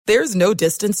There's no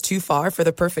distance too far for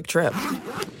the perfect trip.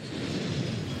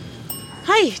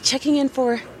 Hi, checking in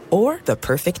for... Or the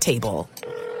perfect table.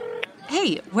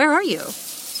 Hey, where are you?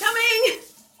 Coming!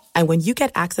 And when you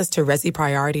get access to Resi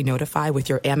Priority Notify with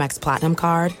your Amex Platinum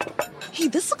card... Hey,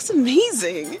 this looks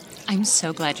amazing. I'm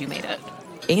so glad you made it.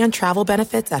 And travel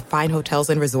benefits at fine hotels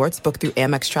and resorts booked through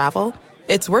Amex Travel,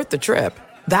 it's worth the trip.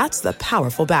 That's the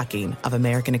powerful backing of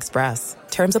American Express.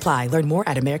 Terms apply. Learn more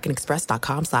at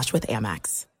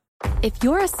americanexpress.com/withAmex. If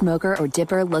you're a smoker or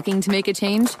dipper looking to make a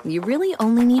change, you really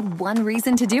only need one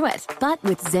reason to do it. But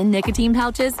with Zyn nicotine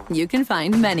pouches, you can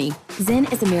find many.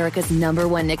 Zyn is America's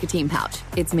 #1 nicotine pouch.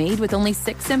 It's made with only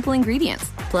 6 simple ingredients.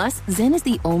 Plus, Zyn is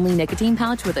the only nicotine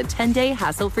pouch with a 10-day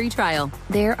hassle-free trial.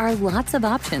 There are lots of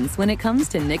options when it comes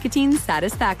to nicotine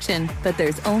satisfaction, but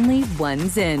there's only one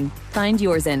Zyn. Find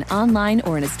your Zyn online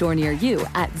or in a store near you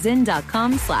at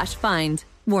zyn.com/find.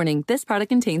 Warning, this product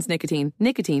contains nicotine.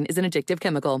 Nicotine is an addictive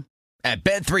chemical. At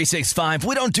Bet365,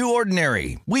 we don't do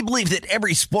ordinary. We believe that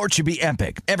every sport should be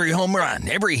epic. Every home run,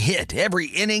 every hit, every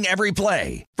inning, every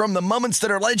play. From the moments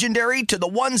that are legendary to the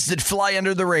ones that fly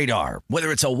under the radar.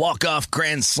 Whether it's a walk-off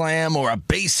grand slam or a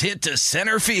base hit to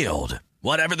center field.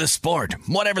 Whatever the sport,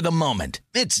 whatever the moment.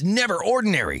 It's never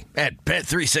ordinary at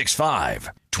Bet365.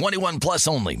 21 plus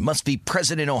only. Must be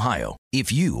present in Ohio.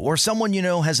 If you or someone you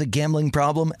know has a gambling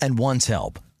problem and wants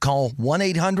help, call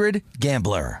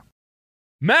 1-800-GAMBLER.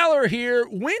 Maller here.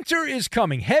 Winter is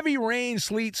coming. Heavy rain,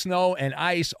 sleet, snow, and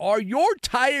ice. Are your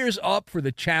tires up for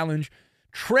the challenge?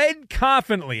 Tread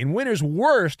confidently in winter's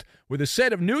worst with a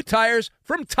set of new tires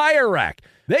from Tire Rack.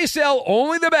 They sell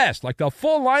only the best, like the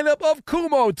full lineup of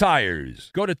Kumho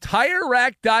tires. Go to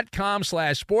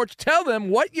TireRack.com/sports. Tell them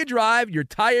what you drive. Your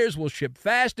tires will ship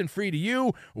fast and free to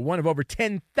you. We're one of over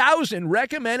 10,000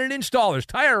 recommended installers.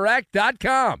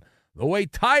 TireRack.com. The way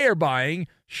tire buying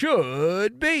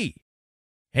should be.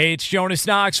 Hey, it's Jonas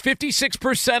Knox.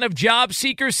 56% of job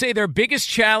seekers say their biggest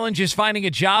challenge is finding a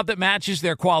job that matches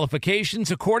their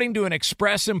qualifications, according to an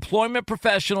Express Employment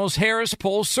Professionals Harris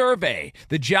Poll survey.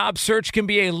 The job search can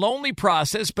be a lonely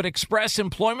process, but Express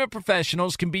Employment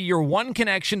Professionals can be your one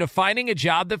connection to finding a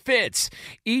job that fits.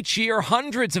 Each year,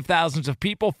 hundreds of thousands of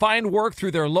people find work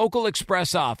through their local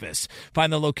Express office.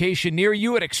 Find the location near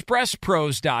you at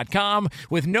expresspros.com.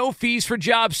 With no fees for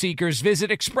job seekers, visit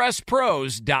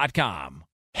expresspros.com.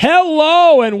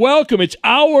 Hello and welcome. It's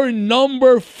hour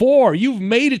number 4. You've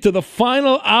made it to the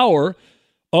final hour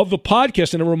of the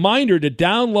podcast. And a reminder to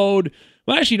download,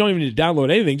 well, actually, you don't even need to download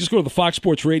anything. Just go to the Fox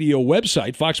Sports Radio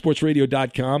website,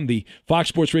 foxsportsradio.com, the Fox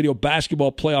Sports Radio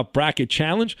Basketball Playoff Bracket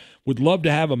Challenge. Would love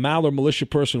to have a Maller Militia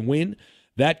person win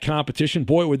that competition.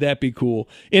 Boy, would that be cool.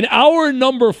 In hour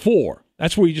number 4,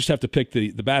 that's where you just have to pick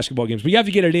the basketball games. But you have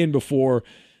to get it in before,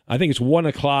 I think it's 1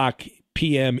 o'clock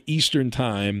p.m. Eastern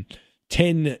Time,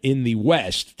 10 in the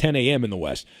West, 10 a.m. in the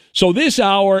West. So this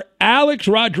hour, Alex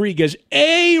Rodriguez,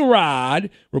 A-Rod,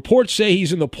 reports say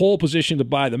he's in the pole position to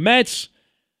buy the Mets.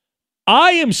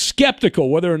 I am skeptical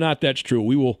whether or not that's true.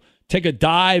 We will take a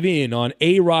dive in on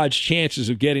A-Rod's chances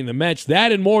of getting the Mets.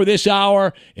 That and more this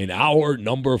hour in hour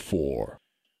number 4.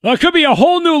 Well, it could be a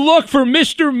whole new look for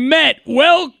Mr. Met.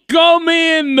 Welcome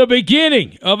in the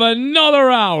beginning of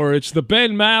another hour. It's the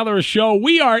Ben Maller Show.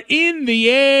 We are in the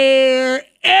air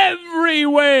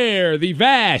everywhere. The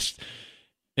vast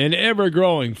and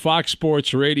ever-growing Fox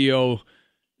Sports Radio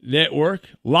network,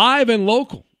 live and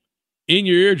local, in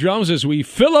your eardrums as we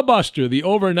filibuster the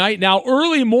overnight, now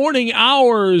early morning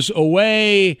hours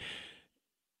away.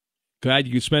 Glad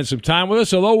you could spend some time with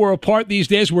us. Although we're apart these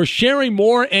days, we're sharing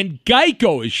more, and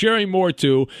Geico is sharing more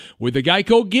too. With the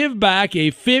Geico Give Back, a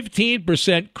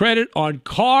 15% credit on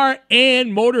car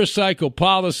and motorcycle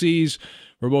policies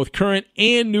for both current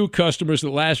and new customers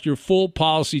that last your full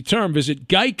policy term. Visit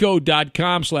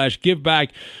geico.com/giveback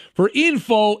for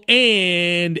info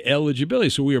and eligibility.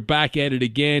 So we are back at it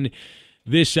again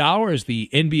this hour as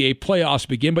the NBA playoffs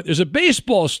begin. But there's a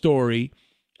baseball story.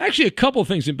 Actually, a couple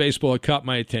things in baseball that caught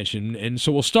my attention, and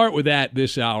so we'll start with that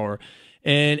this hour.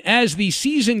 And as the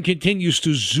season continues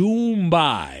to zoom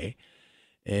by,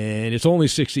 and it's only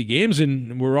 60 games,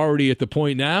 and we're already at the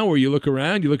point now where you look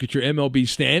around, you look at your MLB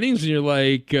standings, and you're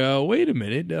like, wait a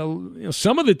minute.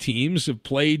 Some of the teams have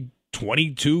played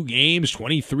 22 games,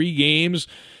 23 games.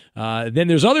 Then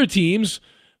there's other teams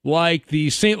like the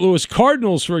St. Louis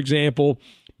Cardinals, for example,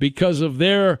 because of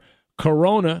their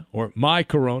corona, or my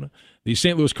corona, the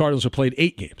St. Louis Cardinals have played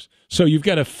 8 games. So you've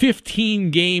got a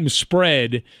 15-game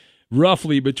spread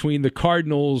roughly between the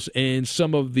Cardinals and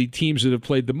some of the teams that have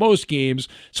played the most games.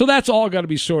 So that's all got to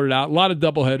be sorted out. A lot of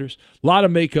doubleheaders, a lot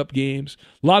of makeup games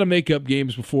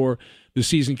before the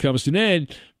season comes to an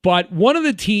end. But one of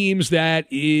the teams that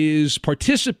is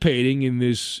participating in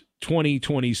this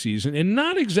 2020 season and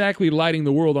not exactly lighting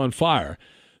the world on fire,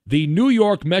 the New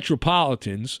York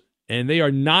Metropolitans, and they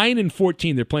are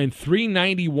 9-14. They're playing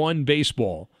 .391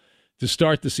 baseball to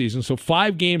start the season, so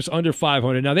 5 games under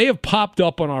 500. Now, they have popped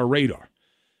up on our radar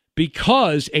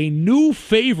because a new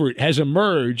favorite has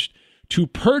emerged to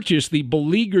purchase the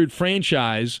beleaguered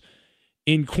franchise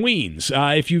in Queens.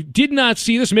 If you did not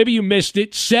see this, maybe you missed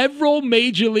it, several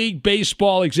Major League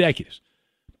Baseball executives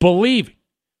believing,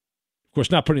 of course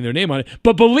not putting their name on it,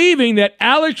 but believing that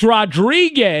Alex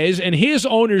Rodriguez and his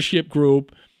ownership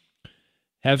group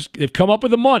have come up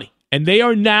with the money, and they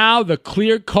are now the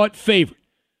clear-cut favorite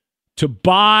to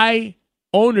buy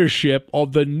ownership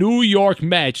of the New York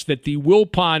Mets that the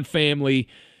Wilpon family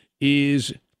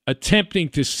is attempting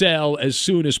to sell as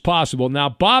soon as possible. Now,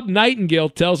 Bob Nightingale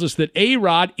tells us that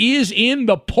A-Rod is in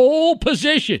the pole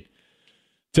position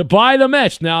to buy the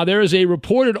Mets. Now, there is a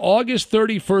reported August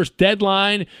 31st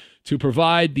deadline to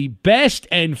provide the best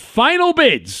and final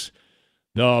bids.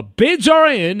 The bids are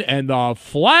in, and the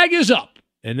flag is up.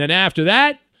 And then after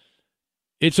that,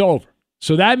 it's over.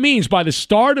 So that means by the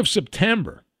start of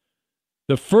September,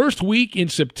 the first week in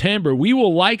September, we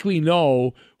will likely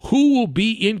know who will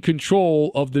be in control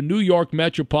of the New York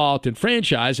Metropolitan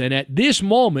franchise. And at this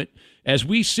moment, as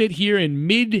we sit here in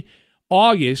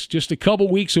mid-August, just a couple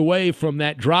weeks away from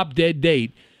that drop-dead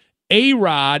date,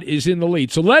 A-Rod is in the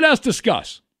lead. So let us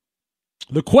discuss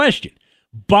the question: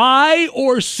 buy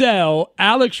or sell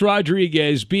Alex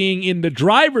Rodriguez being in the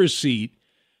driver's seat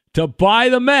to buy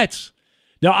the Mets?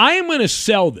 Now, I am going to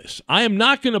sell this. I am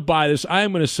not going to buy this. I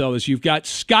am going to sell this. You've got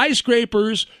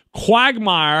skyscrapers,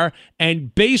 quagmire,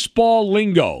 and baseball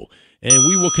lingo, and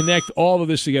we will connect all of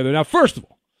this together. Now, first of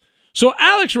all, so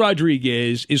Alex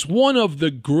Rodriguez is one of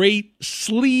the great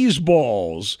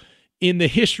sleazeballs in the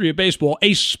history of baseball,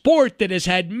 a sport that has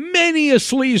had many a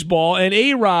sleazeball, and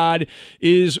A-Rod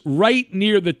is right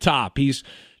near the top. He's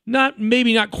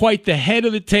maybe not quite the head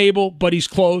of the table, but he's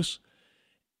close.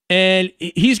 And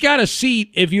he's got a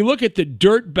seat. If you look at the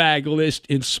dirtbag list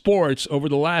in sports over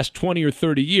the last 20 or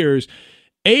 30 years,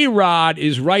 A-Rod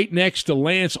is right next to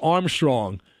Lance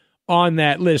Armstrong on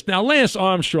that list. Now, Lance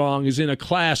Armstrong is in a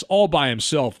class all by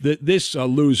himself, this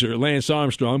loser, Lance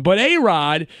Armstrong. But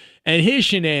A-Rod and his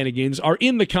shenanigans are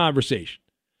in the conversation.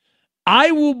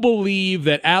 I will believe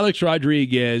that Alex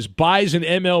Rodriguez buys an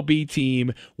MLB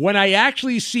team when I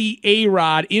actually see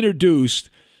A-Rod introduced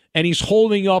and he's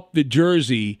holding up the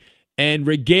jersey and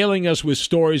regaling us with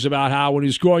stories about how when he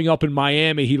was growing up in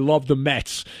Miami, he loved the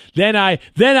Mets. Then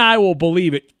I will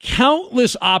believe it.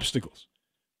 Countless obstacles.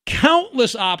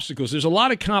 There's a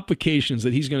lot of complications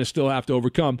that he's going to still have to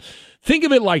overcome. Think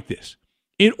of it like this.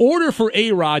 In order for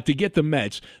A-Rod to get the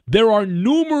Mets, there are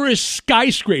numerous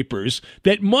skyscrapers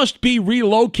that must be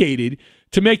relocated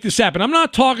to make this happen. I'm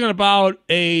not talking about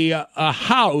a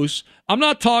house. I'm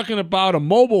not talking about a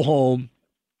mobile home.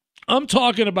 I'm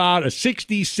talking about a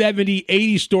 60, 70,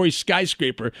 80-story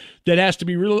skyscraper that has to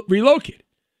be relocated.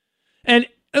 And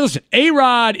listen,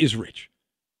 A-Rod is rich.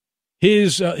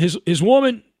 His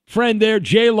woman friend there,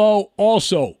 J-Lo,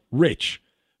 also rich.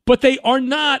 But they are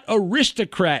not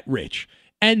aristocrat rich.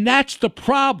 And that's the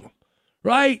problem,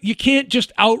 right? You can't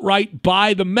just outright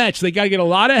buy the Mets. They got to get a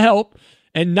lot of help.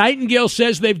 And Nightingale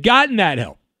says they've gotten that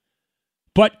help.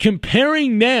 But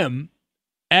comparing them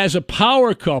as a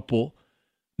power couple,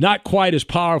 not quite as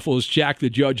powerful as Jack the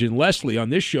Judge and Leslie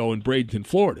on this show in Bradenton,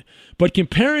 Florida. But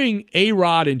comparing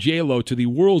A-Rod and J-Lo to the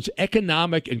world's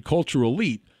economic and cultural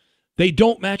elite, they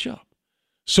don't match up.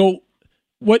 So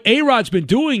what A-Rod's been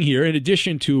doing here, in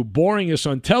addition to boring us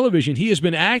on television, he has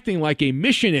been acting like a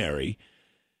missionary,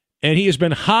 and he has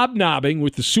been hobnobbing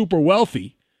with the super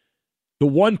wealthy, the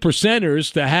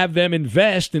 1%ers, to have them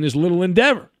invest in his little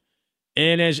endeavor.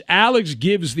 And as Alex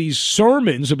gives these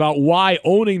sermons about why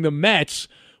owning the Mets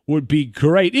would be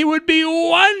great, it would be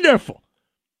wonderful,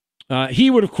 he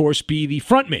would, of course, be the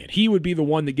front man. He would be the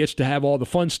one that gets to have all the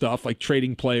fun stuff like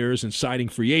trading players and signing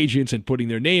free agents and putting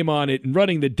their name on it and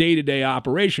running the day-to-day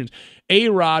operations.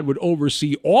 A-Rod would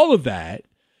oversee all of that,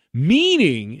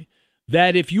 meaning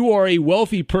that if you are a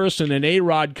wealthy person and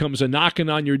A-Rod comes a-knocking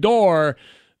on your door,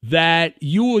 that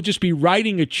you will just be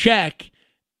writing a check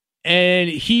and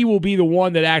he will be the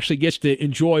one that actually gets to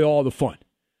enjoy all the fun.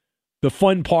 The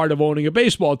fun part of owning a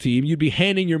baseball team, you'd be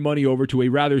handing your money over to a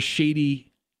rather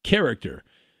shady character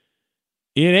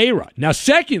in A-Rod. Now,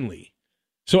 secondly,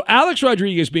 so Alex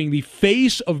Rodriguez being the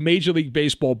face of Major League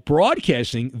Baseball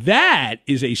broadcasting, that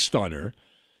is a stunner.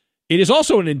 It is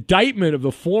also an indictment of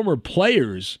the former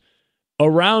players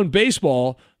around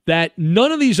baseball that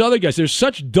none of these other guys, they're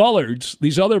such dullards,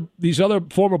 these other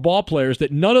former ball players,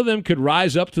 that none of them could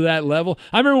rise up to that level.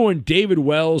 I remember when David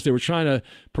Wells, they were trying to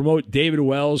promote David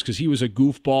Wells because he was a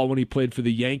goofball when he played for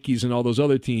the Yankees and all those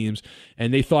other teams,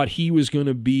 and they thought he was going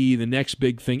to be the next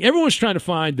big thing. Everyone's trying to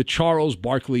find the Charles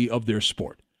Barkley of their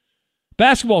sport.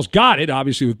 Basketball's got it,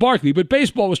 obviously, with Barkley, but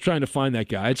baseball was trying to find that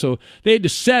guy. So they had to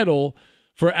settle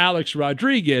for Alex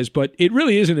Rodriguez, but it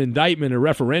really is an indictment, a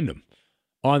referendum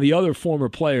on the other former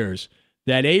players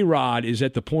that A-Rod is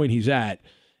at the point he's at.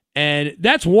 And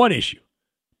that's one issue.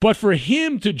 But for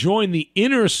him to join the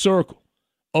inner circle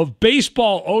of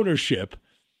baseball ownership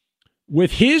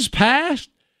with his past,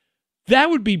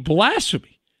 that would be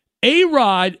blasphemy.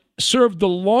 A-Rod served the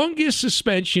longest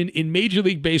suspension in Major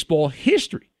League Baseball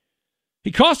history. He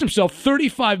cost himself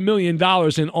 $35 million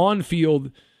in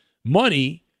on-field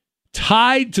money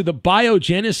tied to the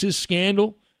biogenesis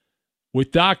scandal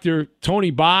with Dr.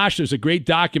 Tony Bosch. There's a great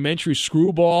documentary,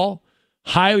 Screwball.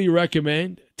 Highly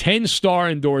recommend. 10-star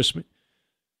endorsement.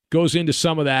 Goes into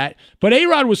some of that. But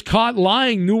A-Rod was caught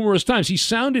lying numerous times. He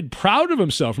sounded proud of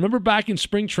himself. Remember back in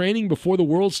spring training before the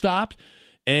world stopped?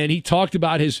 And he talked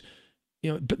about his,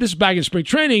 but this is back in spring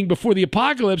training before the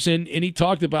apocalypse, and he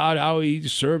talked about how he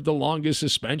served the longest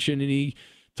suspension, and he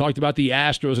talked about the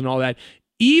Astros and all that.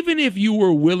 Even if you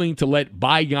were willing to let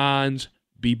bygones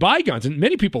be bygones, and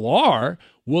many people are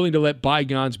willing to let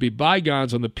bygones be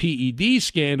bygones on the PED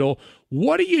scandal,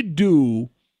 what do you do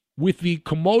with the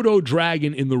Komodo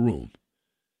dragon in the room?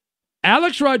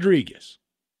 Alex Rodriguez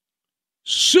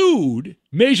sued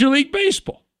Major League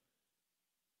Baseball.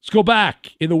 Let's go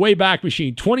back in the Wayback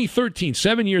Machine. 2013,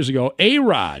 7 years ago,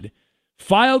 A-Rod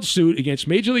filed suit against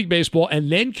Major League Baseball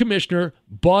and then Commissioner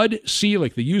Bud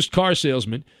Selig, the used car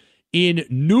salesman, in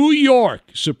New York,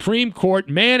 Supreme Court,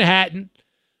 Manhattan,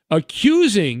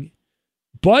 accusing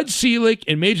Bud Selig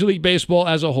and Major League Baseball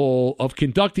as a whole of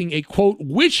conducting a, quote,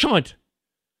 witch hunt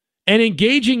and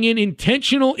engaging in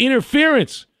intentional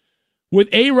interference with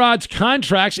A-Rod's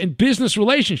contracts and business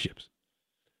relationships.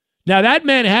 Now, that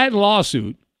Manhattan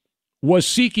lawsuit was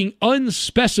seeking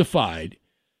unspecified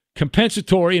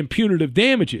compensatory and punitive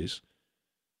damages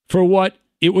for what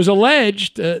it was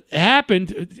alleged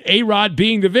happened, A-Rod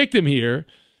being the victim here,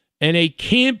 and a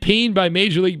campaign by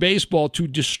Major League Baseball to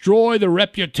destroy the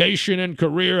reputation and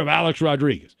career of Alex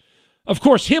Rodriguez. Of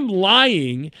course, him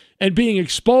lying and being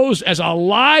exposed as a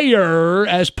liar,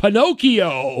 as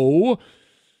Pinocchio,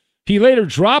 he later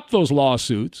dropped those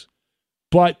lawsuits,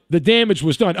 but the damage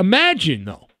was done. Imagine,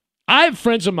 though, I have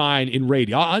friends of mine in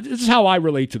radio. This is how I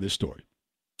relate to this story.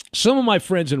 Some of my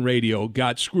friends in radio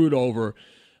got screwed over,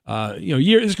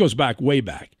 this goes back, way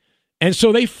back. And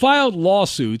so they filed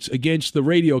lawsuits against the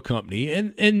radio company,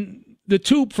 and the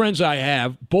two friends I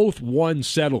have both won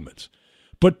settlements.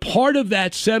 But part of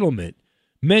that settlement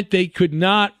meant they could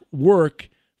not work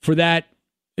for that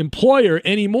employer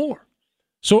anymore.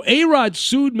 So A-Rod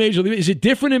sued Major League. Is it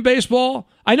different in baseball?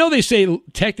 I know they say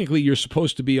technically you're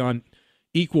supposed to be on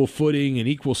equal footing and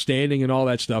equal standing and all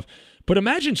that stuff. But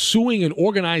imagine suing an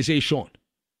organization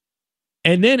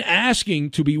and then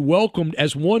asking to be welcomed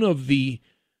as one of the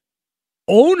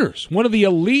owners, one of the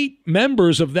elite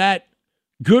members of that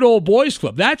good old boys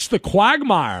club. That's the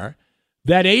quagmire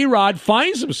that A-Rod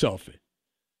finds himself in.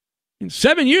 And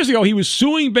 7 years ago, he was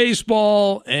suing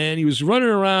baseball, and he was running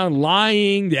around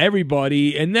lying to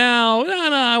everybody. And now,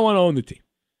 I want to own the team.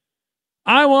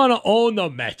 I want to own the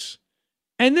Mets.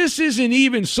 And this isn't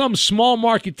even some small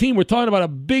market team. We're talking about a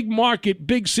big market,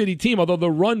 big city team, although they're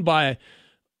run by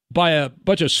a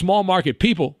bunch of small market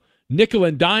people, nickel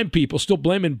and dime people, still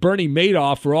blaming Bernie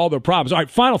Madoff for all their problems. All right,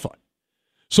 final thought.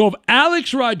 So if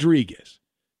Alex Rodriguez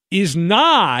is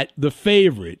not the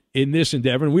favorite in this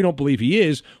endeavor, and we don't believe he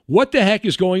is, what the heck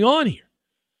is going on here?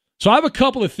 So I have a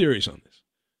couple of theories on this.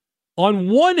 On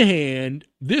one hand,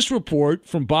 this report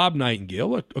from Bob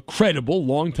Nightingale, a credible,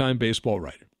 longtime baseball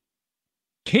writer,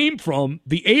 came from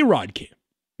the A-Rod camp.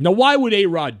 Now, why would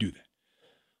A-Rod do that?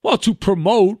 Well, to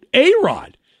promote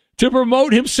A-Rod, to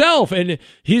promote himself and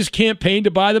his campaign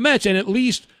to buy the Mets, and at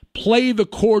least play the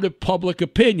court of public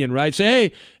opinion, right?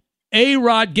 Say, hey,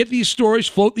 A-Rod, get these stories,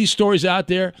 float these stories out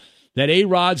there, that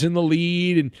A-Rod's in the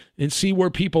lead, and see where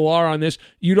people are on this.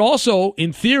 You'd also,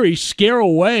 in theory, scare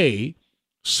away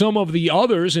some of the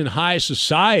others in high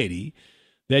society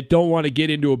that don't want to get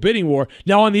into a bidding war.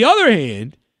 Now, on the other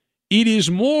hand, it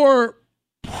is more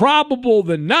probable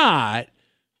than not,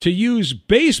 to use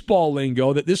baseball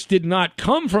lingo, that this did not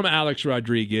come from Alex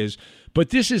Rodriguez, but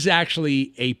this is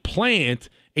actually a plant,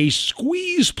 a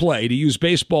squeeze play, to use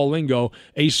baseball lingo,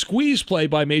 a squeeze play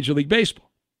by Major League Baseball.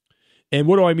 And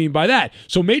what do I mean by that?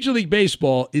 So Major League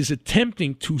Baseball is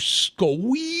attempting to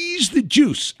squeeze the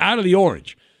juice out of the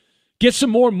orange, get some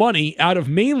more money out of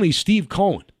mainly Steve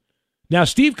Cohen. Now,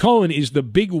 Steve Cohen is the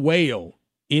big whale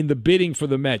in the bidding for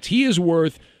the Mets. He is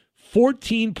worth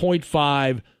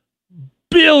 $14.5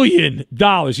 billion.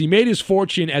 He made his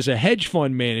fortune as a hedge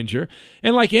fund manager.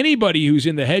 And like anybody who's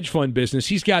in the hedge fund business,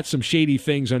 he's got some shady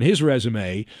things on his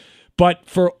resume. But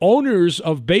for owners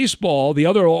of baseball, the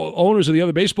other owners of the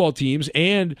other baseball teams,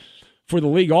 and for the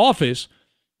league office,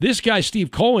 this guy, Steve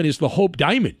Cohen, is the Hope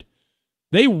Diamond.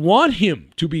 They want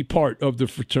him to be part of the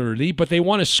fraternity, but they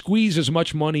want to squeeze as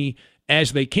much money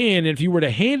as they can. And if you were to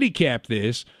handicap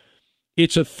this,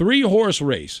 it's a 3-horse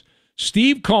race.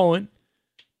 Steve Cohen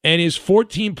and his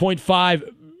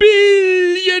 $14.5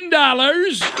 billion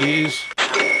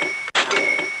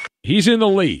he's in the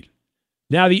lead.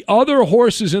 Now, the other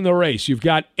horses in the race, you've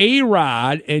got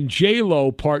A-Rod and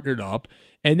J-Lo partnered up,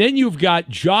 and then you've got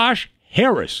Josh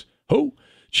Harris. Who?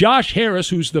 Josh Harris,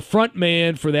 who's the front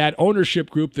man for that ownership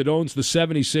group that owns the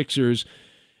 76ers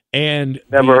and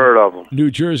never heard of them.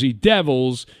 New Jersey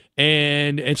Devils,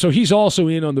 and so he's also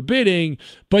in on the bidding.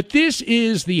 But this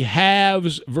is the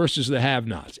haves versus the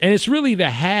have-nots, and it's really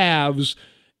the haves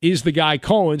is the guy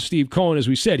Cohen, Steve Cohen, as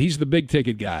we said. He's the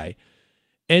big-ticket guy.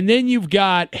 And then you've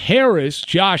got Harris,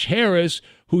 Josh Harris,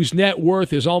 whose net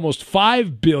worth is almost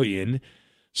 $5 billion.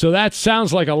 So that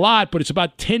sounds like a lot, but it's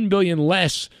about $10 billion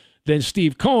less than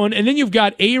Steve Cohen. And then you've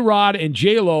got A-Rod and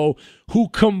J-Lo, who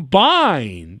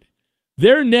combined,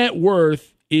 their net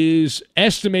worth is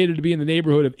estimated to be in the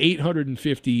neighborhood of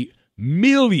 $850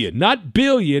 million, not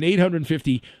billion,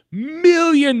 $850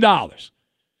 million.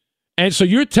 And so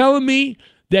you're telling me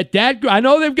that I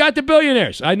know they've got the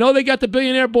billionaires. I know they got the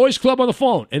Billionaire Boys Club on the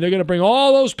phone, and they're going to bring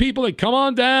all those people and come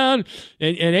on down,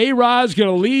 and A-Rod's going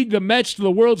to lead the Mets to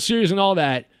the World Series and all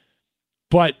that.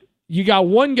 But you got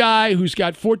one guy who's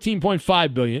got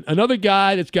 $14.5 billion, another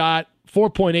guy that's got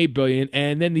 $4.8 billion,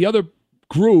 and then the other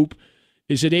group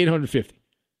is at $850.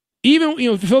 Even,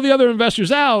 to fill the other investors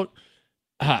out,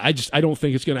 I don't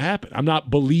think it's going to happen. I'm not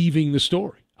believing the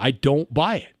story. I don't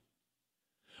buy it.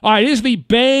 All right, it is the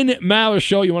Ben Maller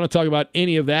Show. You want to talk about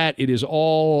any of that, it is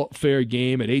all fair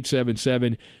game at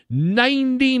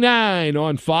 877-99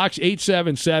 on Fox,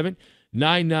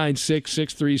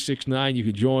 877-996-6369. You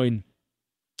can join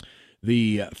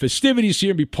the festivities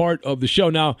here and be part of the show.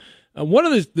 Now, one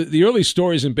of the early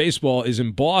stories in baseball is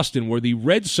in Boston, where the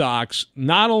Red Sox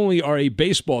not only are a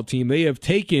baseball team, they have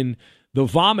taken the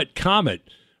Vomit Comet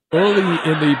early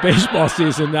in the baseball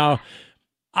season. Now,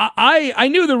 I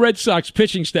knew the Red Sox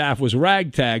pitching staff was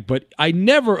ragtag, but I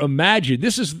never imagined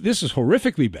this is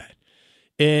horrifically bad.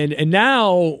 And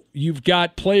now you've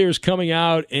got players coming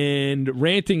out and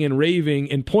ranting and raving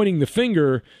and pointing the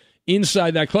finger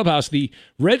inside that clubhouse. The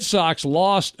Red Sox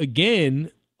lost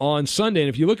again on Sunday, and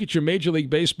if you look at your Major League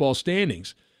Baseball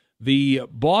standings, the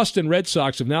Boston Red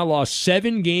Sox have now lost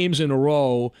 7 games in a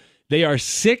row. They are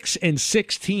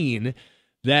 6-16.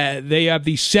 That they have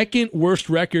the second worst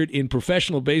record in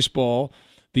professional baseball.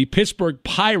 The Pittsburgh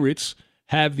Pirates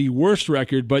have the worst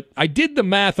record, but I did the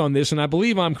math on this, and I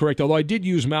believe I'm correct, although I did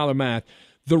use Maller math.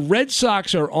 The Red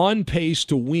Sox are on pace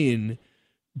to win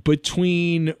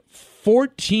between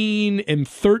 14 and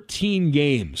 13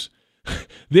 games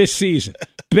this season,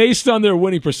 based on their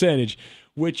winning percentage,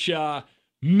 which,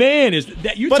 man, is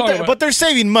that you talking about? But they're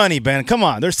saving money, Ben. Come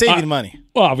on, they're saving money.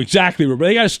 Well, exactly. But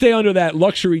they got to stay under that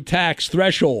luxury tax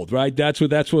threshold, right? That's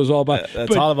what it's all about.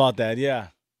 That's all about that, yeah.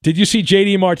 Did you see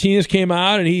J.D. Martinez came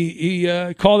out and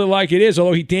he called it like it is,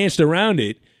 although he danced around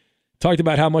it. Talked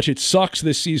about how much it sucks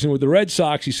this season with the Red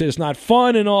Sox. He said it's not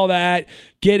fun and all that,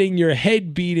 getting your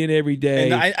head beat in every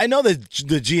day. And I know that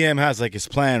the GM has like his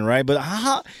plan, right?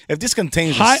 But if this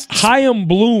contains Chaim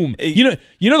Bloom, you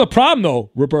know the problem though,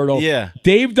 Roberto. Yeah,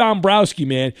 Dave Dombrowski,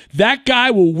 man, that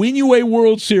guy will win you a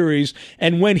World Series,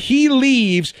 and when he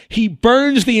leaves, he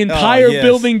burns the entire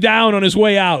building down on his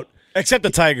way out. Except the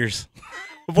Tigers.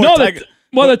 He didn't win.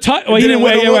 He didn't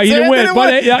win.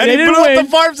 But he blew up the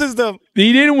farm system.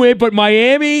 He didn't win, but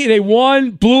Miami, they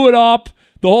won, blew it up,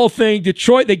 the whole thing.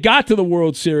 Detroit, they got to the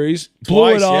World Series,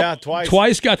 blew it up. Yeah,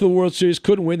 twice got to the World Series,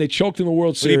 couldn't win. They choked in the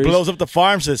World Series. He blows up the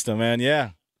farm system, man.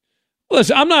 Yeah.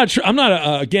 Listen, I'm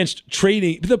not against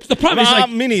trading. The problem is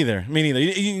me neither.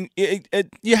 You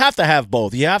have to have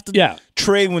both. You have to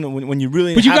trade when you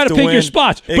really. But you got to pick your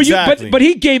spots. Exactly. But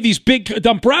he gave these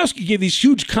Dombrowski gave these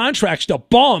huge contracts to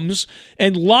bums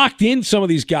and locked in some of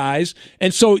these guys.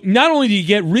 And so not only do you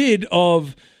get rid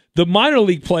of the minor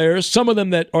league players, some of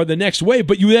them that are the next wave,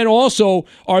 but you then also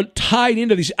are tied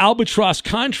into these albatross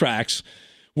contracts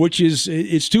which is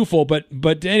it's twofold.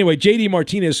 But anyway, J.D.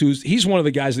 Martinez, he's one of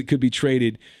the guys that could be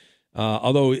traded.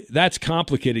 Although that's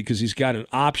complicated because he's got an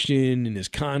option in his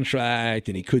contract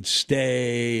and he could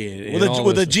stay.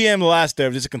 With the GM last there,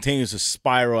 this continues to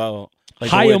spiral.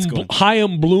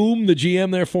 Chaim Bloom, the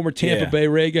GM there, former Tampa Bay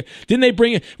Ray guy. Didn't they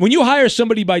bring in? When you hire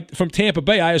somebody from Tampa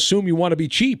Bay, I assume you want to be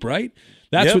cheap, right?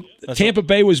 That's Tampa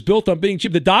Bay was built on being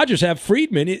cheap. The Dodgers have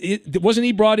Friedman. Wasn't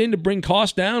he brought in to bring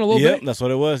costs down a little bit? Yeah, that's what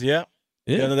it was. Yeah.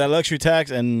 That luxury tax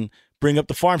and bring up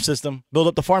the farm system, build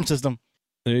up the farm system.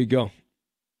 There you go.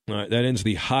 All right, that ends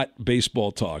the hot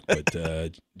baseball talk. But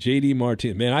J.D.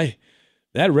 Martinez, man,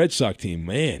 that Red Sox team,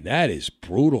 man, that is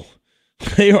brutal.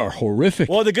 They are horrific.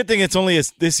 Well, the good thing it's only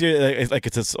this year.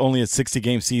 It's only a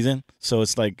 60-game season, so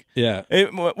it's like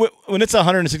when it's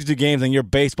 162 games and your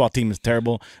baseball team is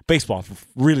terrible, baseball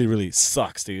really, really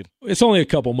sucks, dude. It's only a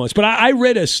couple months, but I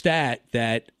read a stat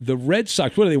that the Red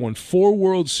Sox, they won 4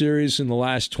 World Series in the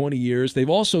last 20 years. They've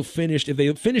also finished. If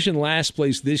they finish in last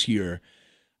place this year,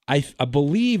 I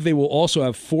believe they will also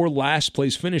have 4 last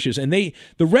place finishes. And the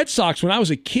Red Sox, when I was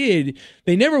a kid,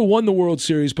 they never won the World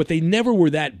Series, but they never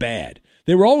were that bad.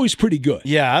 They were always pretty good.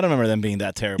 Yeah, I don't remember them being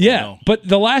that terrible. Yeah, no. But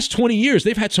the last 20 years,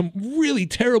 they've had some really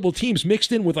terrible teams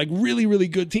mixed in with really, really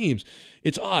good teams.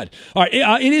 It's odd. All right,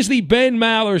 it is the Ben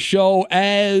Maller Show.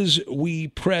 As we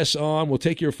press on, we'll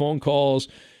take your phone calls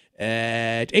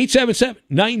at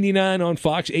 877-99 on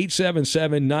Fox,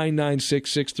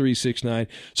 877-996-6369.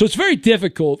 So it's very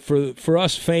difficult for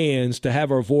us fans to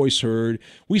have our voice heard.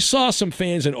 We saw some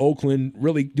fans in Oakland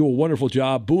really do a wonderful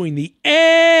job booing the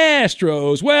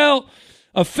Astros. Well,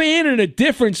 a fan in a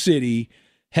different city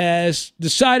has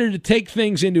decided to take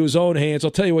things into his own hands. I'll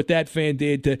tell you what that fan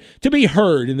did to be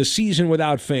heard in the season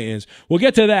without fans. We'll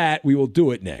get to that. We will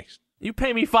do it next. You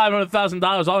pay me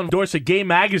 $500,000, I'll endorse a gay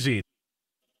magazine.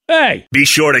 Hey! Be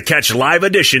sure to catch live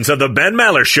editions of the Ben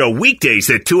Maller Show weekdays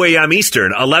at 2 a.m.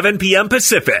 Eastern, 11 p.m.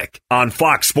 Pacific on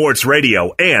Fox Sports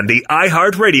Radio and the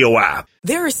iHeartRadio app.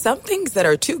 There are some things that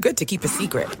are too good to keep a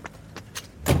secret.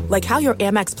 Like how your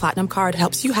Amex Platinum card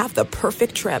helps you have the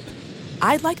perfect trip.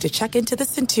 I'd like to check into the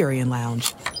Centurion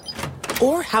Lounge.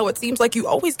 Or how it seems like you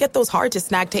always get those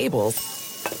hard-to-snag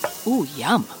tables. Ooh,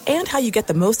 yum. And how you get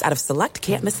the most out of select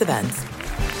can't-miss events.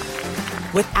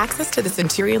 With access to the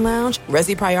Centurion Lounge,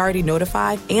 Resi Priority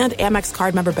Notified, and Amex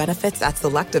card member benefits at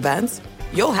select events,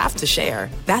 you'll have to share.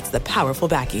 That's the powerful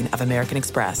backing of American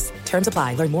Express. Terms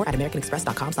apply. Learn more at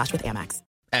americanexpress.com/withAmex.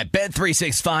 At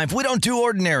Bet365, we don't do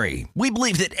ordinary. We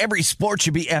believe that every sport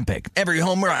should be epic. Every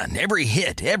home run, every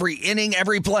hit, every inning,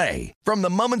 every play. From the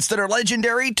moments that are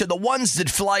legendary to the ones that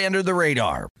fly under the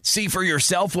radar. See for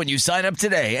yourself when you sign up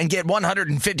today and get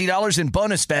 $150 in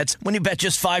bonus bets when you bet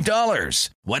just $5.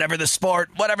 Whatever the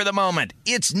sport, whatever the moment,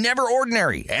 it's never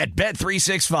ordinary at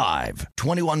Bet365.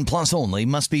 21 plus only.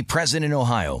 Must be present in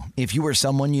Ohio. If you or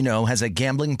someone you know has a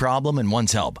gambling problem and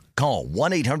wants help, call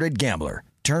 1-800-GAMBLER.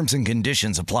 Terms and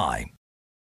conditions apply.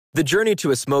 The journey to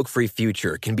a smoke-free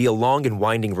future can be a long and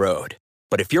winding road.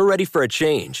 But if you're ready for a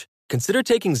change, consider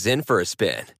taking Zyn for a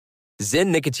spin. Zyn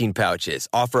nicotine pouches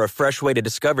offer a fresh way to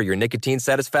discover your nicotine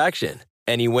satisfaction.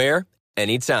 Anywhere,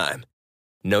 anytime.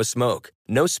 No smoke,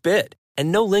 no spit,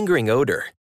 and no lingering odor.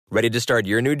 Ready to start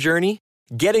your new journey?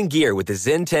 Get in gear with the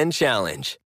Zyn 10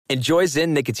 Challenge. Enjoy Zyn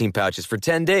nicotine pouches for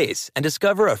 10 days and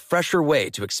discover a fresher way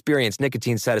to experience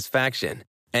nicotine satisfaction.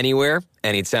 Anywhere,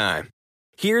 anytime.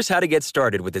 Here's how to get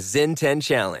started with the Zyn 10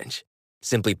 Challenge.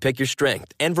 Simply pick your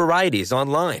strength and varieties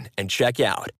online and check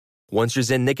out. Once your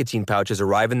Zyn nicotine pouches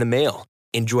arrive in the mail,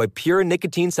 enjoy pure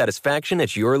nicotine satisfaction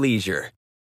at your leisure.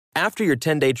 After your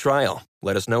 10-day trial,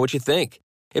 let us know what you think.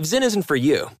 If Zyn isn't for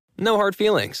you, no hard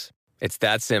feelings. It's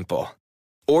that simple.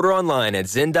 Order online at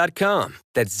Zyn.com,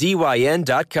 that's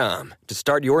ZYN.com, to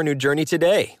start your new journey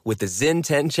today with the Zyn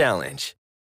 10 Challenge.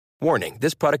 Warning,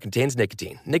 this product contains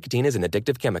nicotine. Nicotine is an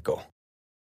addictive chemical.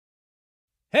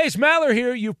 Hey, it's Maller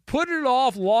here. You've put it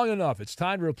off long enough. It's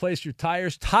time to replace your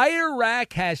tires. Tire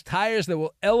Rack has tires that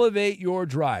will elevate your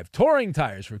drive. Touring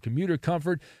tires for commuter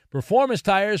comfort, performance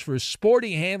tires for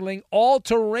sporty handling,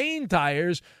 all-terrain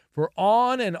tires for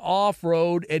on- and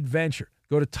off-road adventure.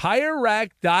 Go to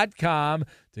TireRack.com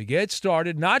to get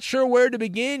started. Not sure where to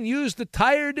begin? Use the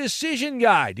Tire Decision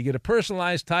Guide to get a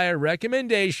personalized tire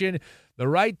recommendation. The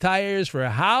right tires for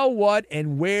how, what,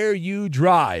 and where you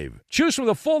drive. Choose from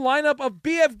the full lineup of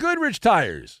BF Goodrich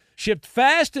tires. Shipped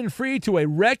fast and free to a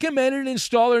recommended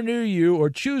installer near you, or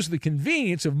choose the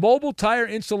convenience of mobile tire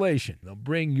installation. They'll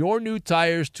bring your new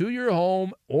tires to your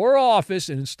home or office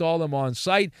and install them on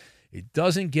site. It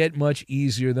doesn't get much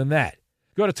easier than that.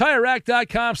 Go to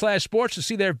TireRack.com/sports to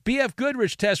see their BF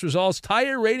Goodrich test results,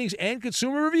 tire ratings, and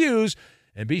consumer reviews.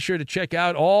 And be sure to check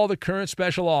out all the current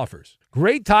special offers.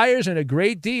 Great tires and a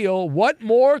great deal. What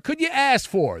more could you ask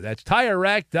for? That's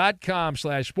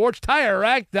TireRack.com/sports.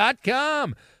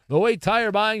 TireRack.com. The way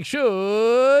tire buying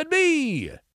should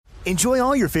be. Enjoy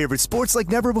all your favorite sports like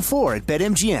never before at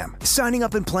BetMGM. Signing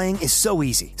up and playing is so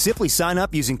easy. Simply sign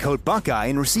up using code Buckeye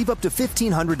and receive up to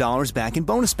 $1,500 back in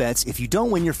bonus bets if you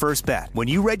don't win your first bet. When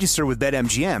you register with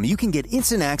BetMGM, you can get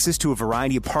instant access to a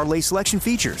variety of parlay selection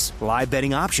features, live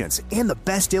betting options, and the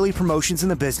best daily promotions in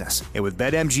the business. And with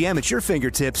BetMGM at your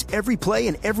fingertips, every play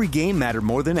and every game matter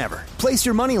more than ever. Place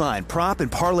your moneyline, prop,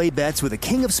 and parlay bets with the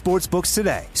king of sportsbooks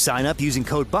today. Sign up using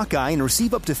code Buckeye and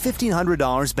receive up to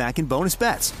 $1,500 back in bonus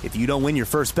bets if you don't win your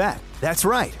first bet. That's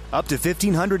right, up to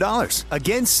 $1,500.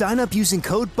 Again, sign up using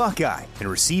code Buckeye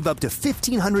and receive up to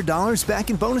 $1,500 back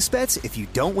in bonus bets if you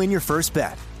don't win your first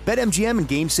bet. BetMGM and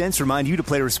GameSense remind you to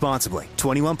play responsibly.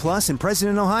 21 plus and present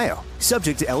in Ohio.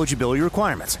 Subject to eligibility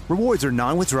requirements. Rewards are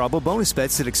non-withdrawable bonus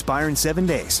bets that expire in 7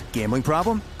 days. Gambling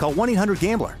problem? Call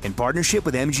 1-800-GAMBLER in partnership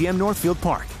with MGM Northfield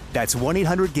Park. That's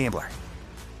 1-800-GAMBLER.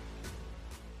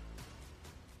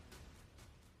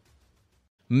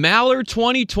 Maller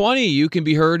 2020, you can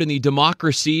be heard in the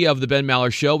democracy of the Ben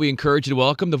Maller Show. We encourage you to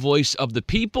welcome the voice of the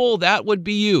people. That would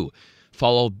be you.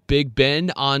 Follow Big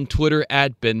Ben on Twitter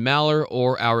at Ben Maller,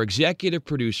 or our executive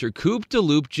producer, Coop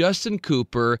DeLoop, Justin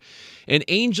Cooper, an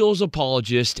Angels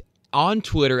apologist on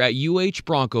Twitter at UH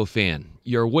Bronco Fan.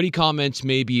 Your witty comments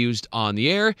may be used on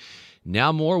the air.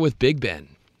 Now more with Big Ben.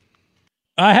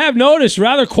 I have noticed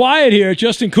rather quiet here,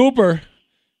 Justin Cooper,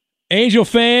 Angel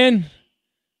fan.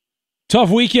 Tough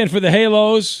weekend for the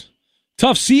Halos.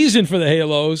 Tough season for the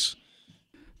Halos.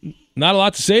 Not a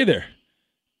lot to say there.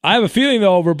 I have a feeling,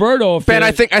 though, Roberto. Ben,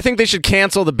 I think they should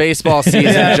cancel the baseball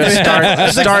season. Just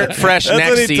start fresh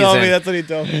next season. That's what he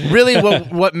told me. Really,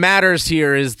 what matters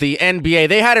here is the NBA.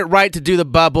 They had it right to do the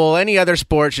bubble. Any other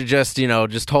sport should just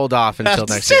hold off until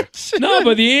next year. No,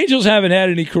 but the Angels haven't had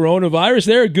any coronavirus.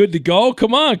 They're good to go.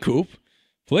 Come on, Coop.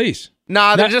 Please.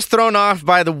 Nah, they're just thrown off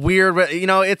by the weird.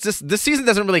 It's just this season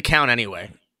doesn't really count anyway.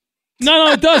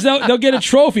 No, it does. They'll get a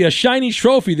trophy, a shiny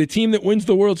trophy. The team that wins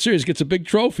the World Series gets a big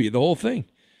trophy. The whole thing.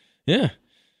 Yeah,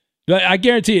 but I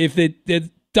guarantee you, if the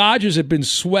Dodgers had been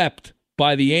swept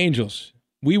by the Angels,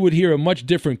 we would hear a much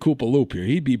different Koopa Loop here.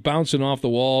 He'd be bouncing off the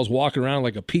walls, walking around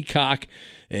like a peacock,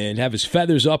 and have his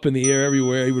feathers up in the air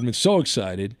everywhere. He would have been so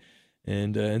excited,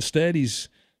 and instead he's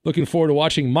looking forward to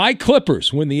watching my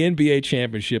Clippers win the NBA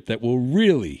championship. That will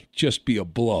really just be a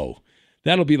blow.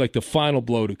 That'll be like the final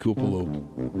blow to Koopa Loop.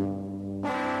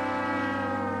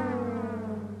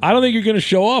 I don't think you're going to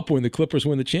show up when the Clippers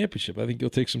win the championship. I think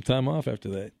you'll take some time off after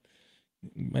that.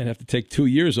 You might have to take 2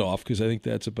 years off because I think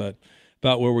that's about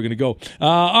where we're going to go.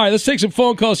 All right, let's take some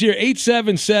phone calls here.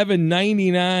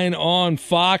 877-99 on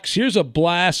Fox. Here's a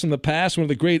blast from the past, one of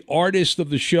the great artists of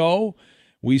the show.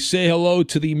 We say hello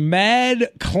to the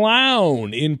Mad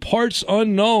Clown in Parts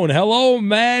Unknown. Hello,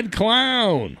 Mad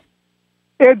Clown.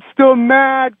 It's the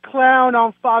Mad Clown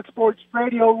on Fox Sports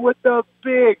Radio with the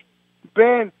Big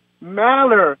Ben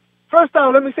Maller. First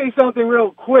off, let me say something real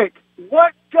quick.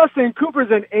 What? Justin Cooper's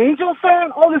an Angel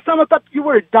fan? All this time I thought you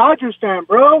were a Dodgers fan,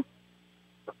 bro.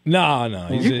 No,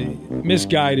 he's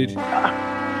misguided.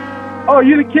 Oh,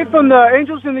 you the kid from the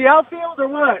Angels in the outfield or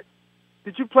what?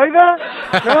 Did you play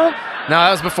that? No? No,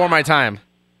 that was before my time.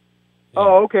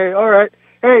 Oh, okay, all right.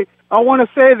 Hey, I want to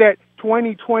say that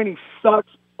 2020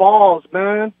 sucks balls,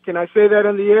 man. Can I say that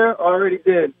on the air? I already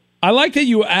did. I like that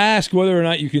you ask whether or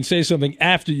not you can say something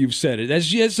after you've said it.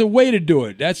 That's the way to do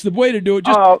it. That's the way to do it.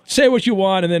 Just say what you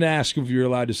want and then ask if you're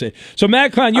allowed to say it. So,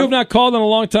 Matt Klein, you have not called in a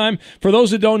long time. For those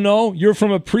that don't know, you're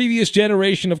from a previous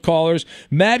generation of callers.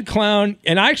 Mad Clown,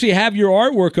 and I actually have your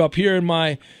artwork up here in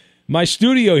my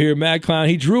studio here, Mad Clown.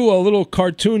 He drew a little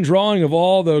cartoon drawing of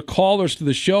all the callers to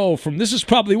the show from, this is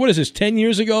probably, 10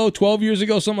 years ago, 12 years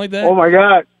ago, something like that? Oh, my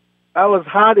God. I was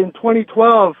hot in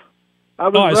 2012. I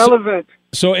was relevant.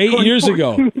 So 8 years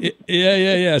ago.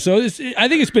 Yeah. So I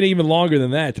think it's been even longer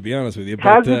than that, to be honest with you. But,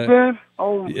 has it been?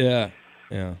 Oh. Yeah.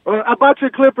 Well, about your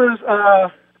Clippers,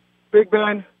 Big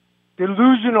Ben,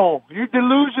 delusional. You're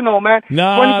delusional, man.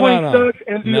 2020 sucks,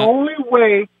 and the only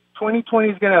way 2020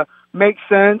 is going to make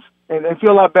sense and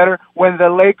feel a lot better when the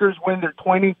Lakers win their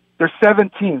 17th. They're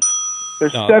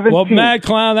 17th. Well, Mad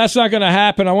Clown, that's not going to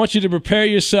happen. I want you to prepare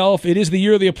yourself. It is the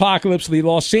year of the apocalypse. The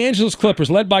Los Angeles Clippers,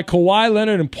 led by Kawhi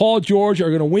Leonard and Paul George, are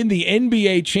going to win the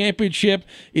NBA championship.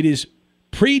 It is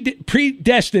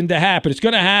predestined to happen. It's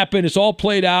going to happen. It's all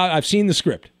played out. I've seen the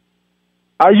script.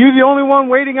 Are you the only one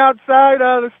waiting outside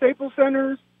the Staples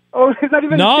Centers? Oh, it's not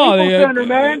even the Staples Center,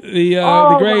 man.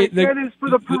 The great. My goodness,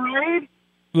 for the parade?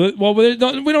 Well, we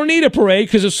don't need a parade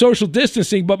because of social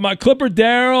distancing, but my Clipper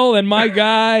Darrell and my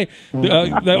guy,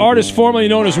 the artist formerly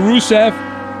known as Rusev,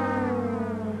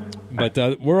 but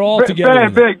we're all together.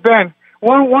 Ben,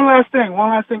 one last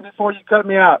thing before you cut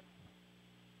me out.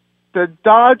 The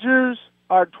Dodgers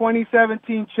are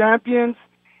 2017 champions,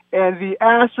 and the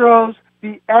Astros,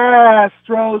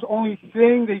 only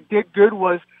thing they did good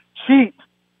was cheat,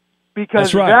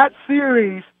 because that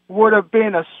series would have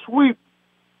been a sweep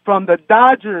from the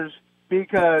Dodgers,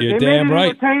 because You're they made damn it right.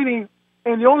 entertaining,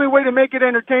 and the only way to make it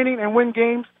entertaining and win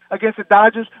games against the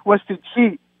Dodgers was to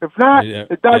cheat. If not,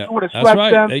 the Dodgers would have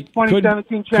swept them. They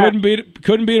 2017 champions.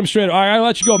 Couldn't beat them straight. All right, I'll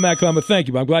let you go, Mad Clown, but thank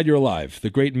you. I'm glad you're alive.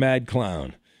 The great Mad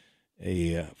Clown,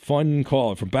 a fun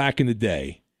caller from back in the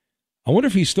day. I wonder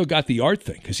if he's still got the art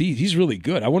thing, because he's really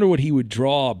good. I wonder what he would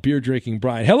draw beer drinking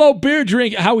Brian. Hello, beer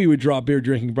drink. How he would draw beer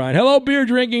drinking Brian. Hello, beer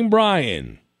drinking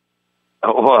Brian.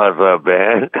 What's up,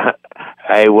 man?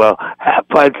 Hey, well, have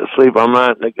pints of sleep. I'm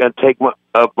not going to take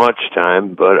up much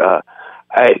time, but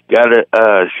I got it.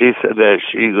 She said that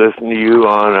she listened to you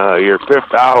on your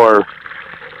 5th hour,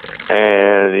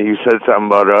 and you said something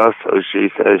about us, so she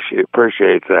says she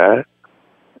appreciates that.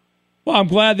 Well, I'm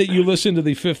glad that you listened to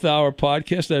the 5th Hour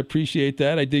podcast. I appreciate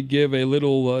that. I did give a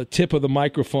little tip of the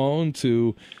microphone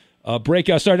to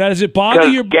Breakout Star. Now, does it bother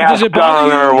you? Does it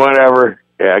bother you? Or whatever.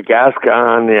 Yeah,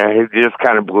 Gascon, he just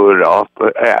kind of blew it off,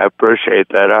 but I appreciate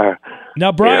that.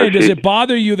 Now, Brian, does it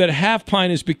bother you that Half Pint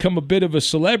has become a bit of a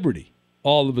celebrity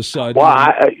all of a sudden? Well,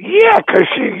 yeah, because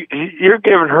you're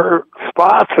giving her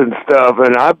spots and stuff,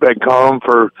 and I've been calling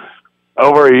for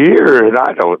over a year, and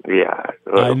I don't. Yeah,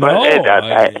 I know.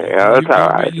 That's all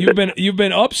right. You've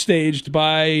been upstaged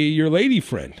by your lady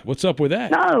friend. What's up with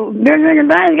that? No, beer drinking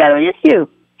Brian's got an issue.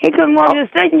 He couldn't walk to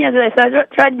the station yesterday, so I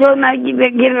tried to go and give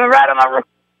him a ride on my roof.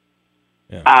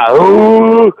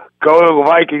 Go to the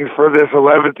Vikings for this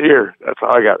 11th year. That's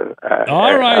all I got.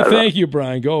 All right, thank you,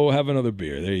 Brian. Go have another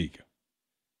beer. There you go.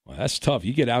 Well, that's tough.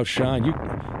 You get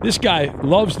outshined. This guy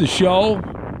loves the show.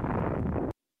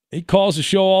 He calls the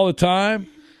show all the time.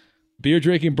 Beer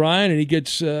drinking Brian, and he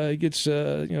gets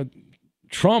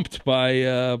trumped by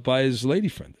his lady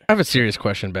friend. I have a serious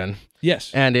question, Ben.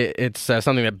 Yes. And it's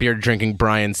something that beer drinking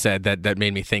Brian said that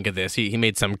made me think of this. He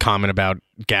made some comment about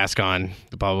Gascon,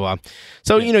 blah, blah, blah.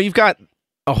 So, you've got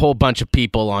a whole bunch of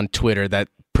people on Twitter that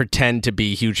pretend to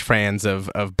be huge fans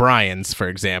of Brian's, for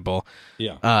example.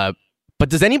 Yeah. But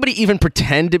does anybody even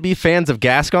pretend to be fans of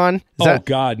Gascon?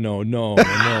 God, no,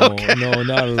 okay. No,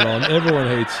 not at all. Everyone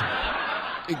hates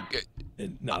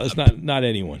him. No, that's not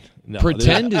anyone. No,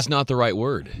 pretend is not the right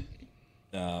word.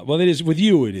 Well, it is with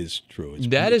you. It is true.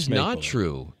 That is not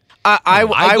true.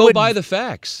 I go would by the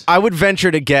facts. I would venture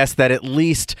to guess that at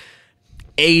least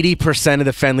 80% of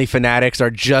the Fenley fanatics are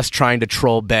just trying to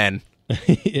troll Ben.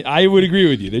 I would agree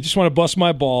with you. They just want to bust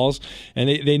my balls, and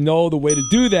they know the way to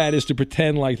do that is to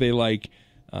pretend like they like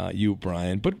you,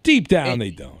 Brian, but deep down they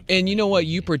don't. And you know what?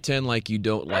 You pretend like you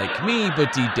don't like me,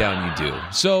 but deep down you do.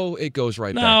 So it goes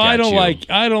right back at you.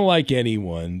 I don't like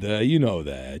anyone. You know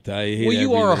that. I hate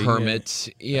you are a everything.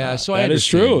 hermit. Yeah, so that is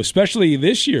true, especially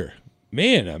this year.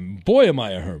 Man, boy, am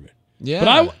I a hermit. Yeah.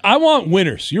 But I want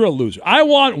winners. You're a loser. I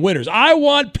want winners. I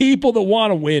want people that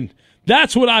want to win.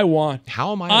 That's what I want.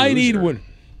 How am I a I loser? need winners.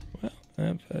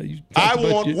 I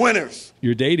want winners.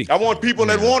 You're dating. I want people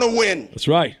that want to win. That's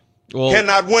right. Well,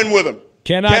 cannot win with them.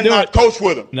 Cannot coach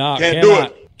with them. No, Can't do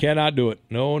it. Cannot do it.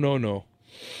 No.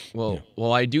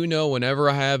 Well, I do know whenever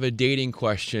I have a dating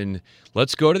question,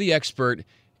 let's go to the expert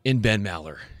in Ben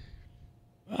Maller.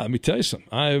 Let me tell you something.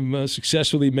 I'm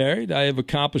successfully married. I have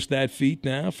accomplished that feat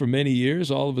now for many years.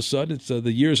 All of a sudden,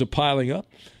 the years are piling up.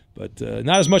 But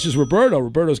not as much as Roberto.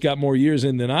 Roberto's got more years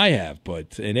in than I have.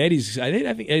 And Eddie's, I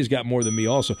think Eddie's got more than me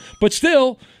also. But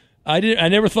still, I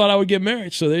never thought I would get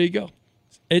married. So there you go.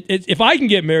 If I can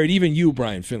get married, even you,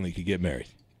 Brian Finley, could get married.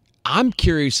 I'm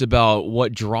curious about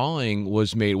what drawing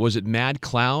was made. Was it Mad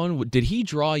Clown? Did he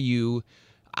draw you?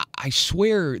 I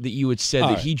swear that you had said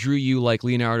that he drew you like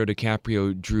Leonardo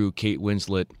DiCaprio drew Kate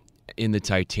Winslet in the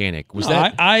Titanic. Was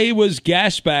that? I was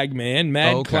Gasbag Man.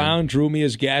 Mad Clown drew me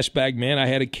as Gasbag Man. I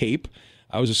had a cape.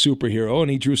 I was a superhero, and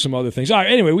he drew some other things. All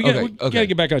right, anyway, we got to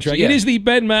get back on track. It is the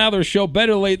Ben Maller Show.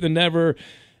 Better late than never.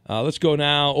 Let's go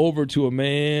now over to a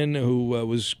man who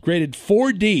was graded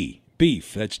 4D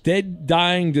beef. That's dead,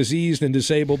 dying, diseased, and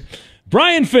disabled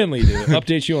Brian Finley to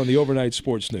update you on the overnight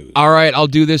sports news. All right, I'll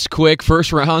do this quick.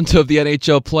 First round of the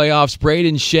NHL playoffs.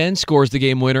 Braden Shen scores the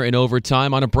game winner in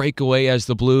overtime on a breakaway as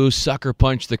the Blues sucker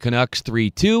punch the Canucks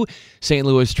 3-2. St.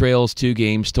 Louis trails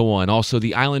 2-1. Also,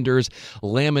 the Islanders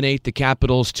laminate the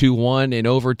Capitals 2-1 in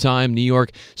overtime. New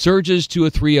York surges to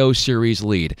a 3-0 series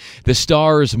lead. The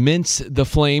Stars mince the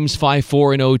Flames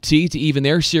 5-4 in OT to even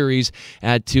their series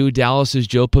at 2. Dallas's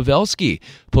Joe Pavelski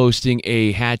posting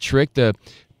a hat trick. The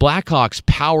Blackhawks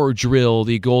power drill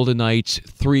the Golden Knights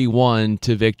 3-1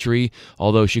 to victory,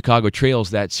 although Chicago trails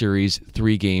that series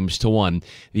 3-1.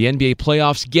 The NBA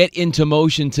playoffs get into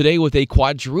motion today with a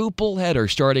quadruple header,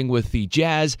 starting with the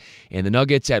Jazz and the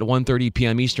Nuggets at 1:30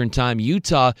 p.m. Eastern Time.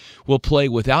 Utah will play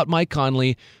without Mike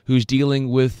Conley, who's dealing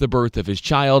with the birth of his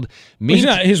child.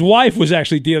 His wife was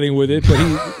actually dealing with it, but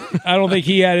I don't think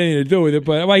he had anything to do with it.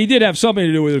 But he did have something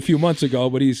to do with it a few months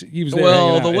ago. But he was there.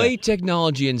 Well, the way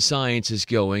technology and science is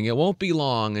going, it won't be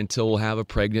long until we'll have a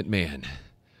pregnant man,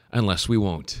 unless we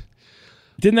won't.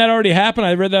 Didn't that already happen?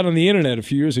 I read that on the internet a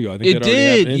few years ago. I think it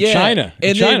did, in yeah. China.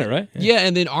 In China, right? Yeah,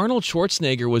 and then Arnold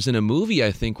Schwarzenegger was in a movie,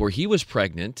 I think, where he was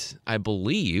pregnant, I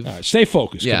believe. All right, stay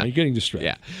focused. Yeah. You're getting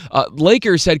distracted. Yeah.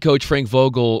 Lakers head coach Frank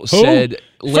Vogel said...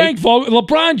 Frank Vogel?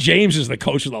 LeBron James is the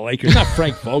coach of the Lakers, not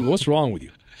Frank Vogel. What's wrong with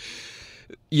you?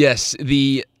 Yes,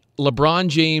 the LeBron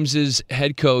James's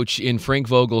head coach in Frank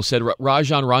Vogel said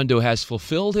Rajon Rondo has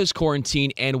fulfilled his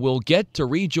quarantine and will get to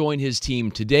rejoin his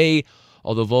team today,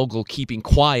 although Vogel keeping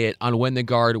quiet on when the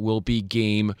guard will be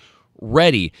game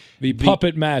ready. The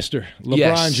puppet master, LeBron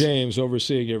Yes. James,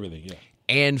 overseeing everything. Yeah.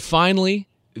 And finally,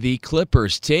 the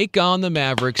Clippers take on the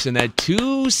Mavericks in that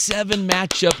 2-7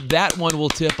 matchup. That one will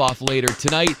tip off later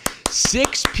tonight,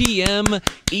 6 p.m.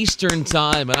 Eastern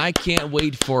Time, and I can't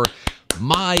wait for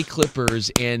my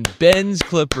Clippers and Ben's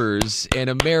Clippers and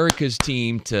America's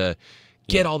team to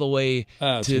get all the way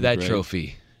to that great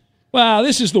trophy. Well,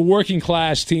 this is the working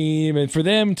class team, and for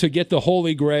them to get the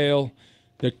Holy Grail,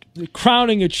 the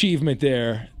crowning achievement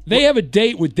there, they have a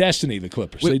date with destiny, the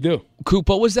Clippers. They do. Coop,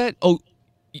 what was that? Oh,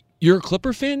 you're a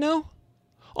Clipper fan now?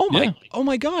 Oh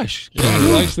my gosh. Yeah,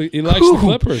 he likes the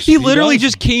Clippers. He literally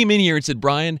just came in here and said,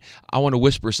 Brian, I want to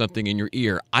whisper something in your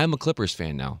ear. I'm a Clippers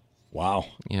fan now. Wow.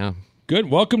 Yeah. Good.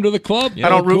 Welcome to the club. I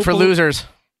don't root for losers.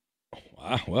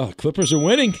 Wow. Well, the Clippers are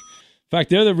winning. In fact,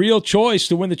 they're the real choice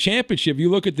to win the championship. You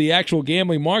look at the actual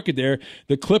gambling market there,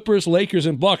 the Clippers, Lakers,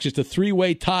 and Bucks, it's a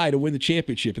three-way tie to win the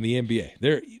championship in the NBA.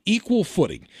 They're equal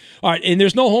footing. All right, and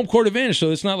there's no home court advantage,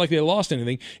 so it's not like they lost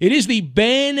anything. It is the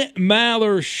Ben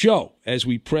Maller Show as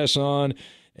we press on,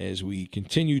 as we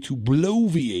continue to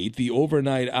bloviate the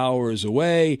overnight hours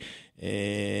away.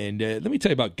 And let me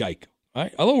tell you about Geico. All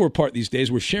right. Although we're apart these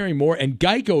days, we're sharing more, and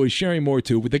Geico is sharing more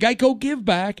too. With the Geico Give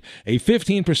Back, a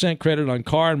 15% credit on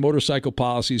car and motorcycle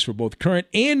policies for both current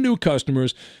and new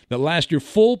customers that last your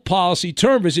full policy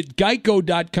term. Visit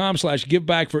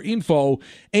geico.com/giveback for info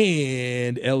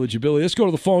and eligibility. Let's go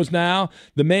to the phones now.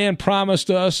 The man promised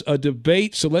us a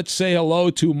debate, so let's say hello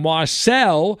to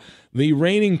Marcel, the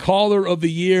reigning caller of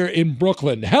the year in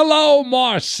Brooklyn. Hello,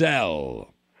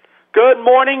 Marcel. Good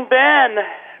morning, Ben.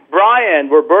 Brian,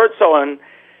 Roberto,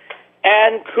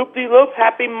 and Coop de Loop.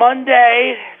 Happy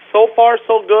Monday. So far,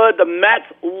 so good. The Mets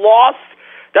lost.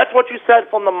 That's what you said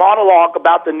from the monologue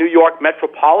about the New York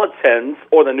Metropolitans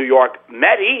or the New York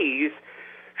Meties,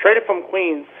 traded from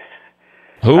Queens.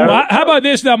 Who? How about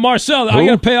this now, Marcel? I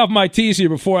got to pay off my tease here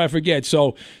before I forget.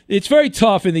 So it's very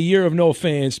tough in the year of no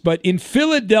fans, but in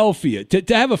Philadelphia,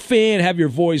 to have a fan have your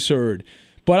voice heard.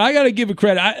 But I got to give it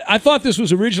credit. I thought this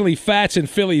was originally Fats in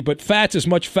Philly, but Fats is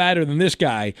much fatter than this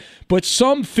guy. But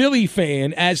some Philly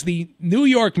fan, as the New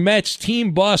York Mets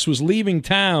team bus was leaving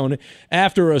town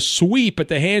after a sweep at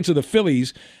the hands of the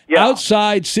Phillies,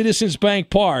 outside Citizens Bank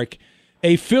Park,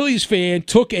 a Phillies fan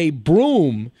took a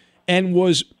broom and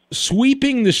was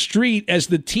sweeping the street as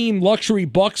the team luxury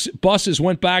buses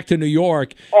went back to New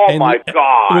York. Oh, my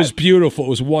God. It was beautiful. It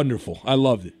was wonderful. I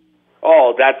loved it.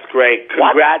 Oh, that's great.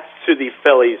 Congrats to the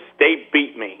Phillies. They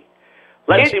beat me.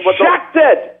 Let's see what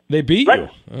They beat you.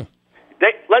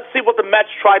 Let's see what the Mets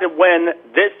try to win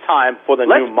this time for the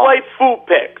new month. Let's play food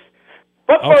picks.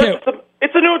 But first,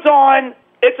 it's a new dawn.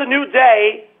 It's a new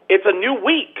day. It's a new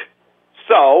week.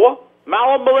 So,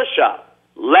 Mallow Militia,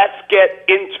 let's get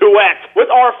into it with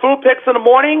our food picks in the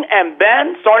morning. And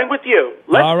Ben, starting with you,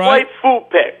 let's play food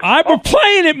picks. We're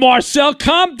playing it, Marcel.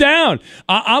 Calm down.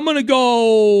 I'm going to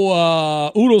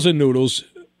go oodles and noodles.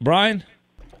 Brian?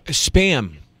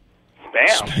 Spam.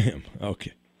 Spam.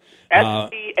 Okay.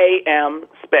 SPAM,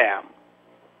 spam.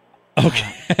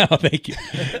 Okay. Thank you.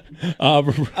 I'm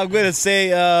going to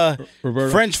say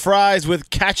French fries with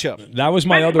ketchup. That was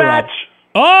my other match.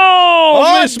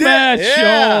 Mismatch.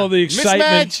 Yeah. The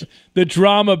excitement, Mismatch. the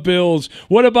drama builds.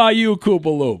 What about you,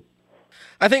 Koopaloop?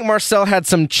 I think Marcel had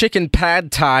some chicken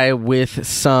pad thai with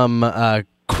some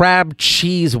crab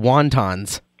cheese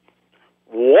wontons.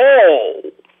 Whoa.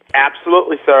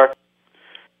 Absolutely, sir.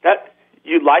 That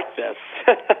you like this.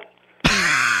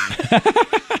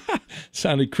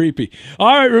 Sounded creepy.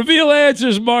 All right, reveal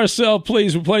answers, Marcel,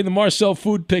 please. We're playing the Marcel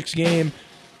Food Picks game.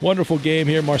 Wonderful game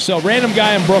here. Marcel, random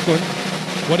guy in Brooklyn.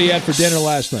 What do you had for dinner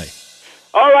last night?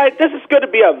 All right, this is going to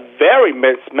be a very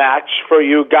mismatch for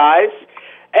you guys.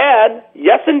 And,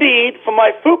 yes, indeed, for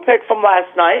my food pick from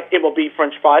last night, it will be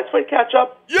French fries for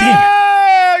ketchup.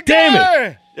 Damn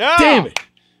it. Yeah. Damn it.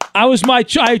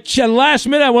 Last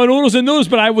minute I went oodles and noodles,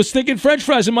 but I was thinking French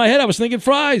fries in my head. I was thinking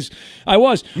fries. I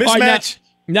was. Mismatch. All right,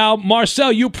 now,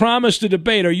 Marcel, you promised a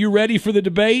debate. Are you ready for the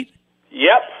debate?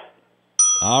 Yep.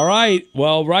 All right.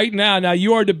 Well, right now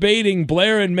you are debating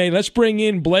Blair and Maine. Let's bring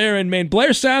in Blair and Maine.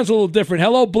 Blair sounds a little different.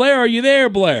 Hello, Blair. Are you there,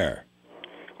 Blair?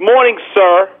 Morning,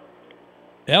 sir.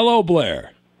 Hello,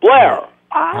 Blair. Blair.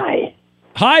 Hi.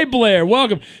 Hi, Blair.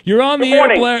 Welcome. You're on the Good air,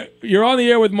 morning. Blair. You're on the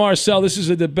air with Marcel. This is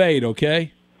a debate,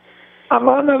 okay? I'm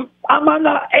on the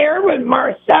air with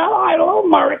Marcel. Hello,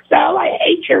 Marcel. I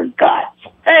hate your guts.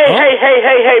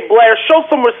 Hey, Blair, show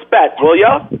some respect, will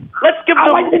ya? Let's give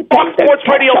the Fox Sports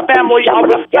Radio family a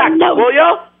respect, will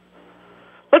ya?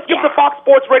 Let's give the Fox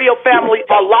Sports Radio family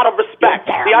a lot of respect.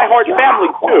 The iHeart family,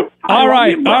 too. All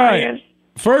right.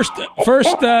 First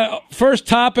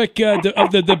topic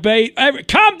of the debate.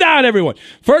 Calm down, everyone.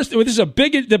 First, this is a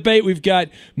big debate. We've got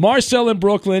Marcel in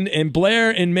Brooklyn and Blair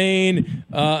in Maine,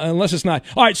 unless it's not.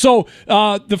 All right, so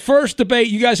the first debate,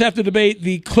 you guys have to debate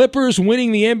the Clippers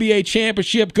winning the NBA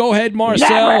championship. Go ahead, Marcel.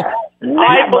 Never.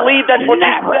 I believe that's what you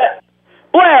said.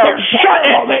 Blair, shut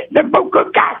it. The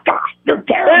Buka Gaga. They're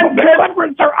terrible. The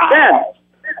Clippers are awful.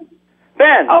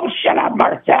 Ben. Oh, shut up,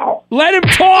 Marcel. Let him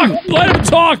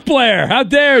talk, Blair. How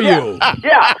dare you?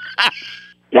 Yeah.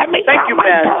 Let me Thank count you, my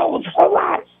Ben. toes. Hold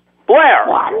on. Blair.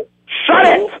 1, Shut 2,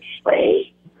 it.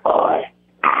 3, 4,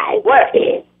 5, Blair.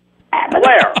 6, 7,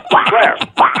 Blair.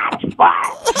 5.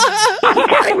 I'm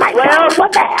counting my toes.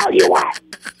 What the hell you want?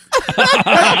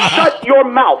 Shut your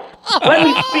mouth. Let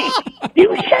me speak.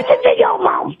 You shut it to your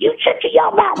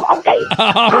mouth. Okay?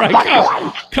 All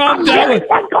right. Calm down.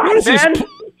 What is this? Ben?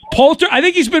 I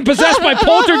think he's been possessed by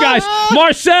poltergeist.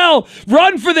 Marcel,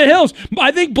 run for the hills.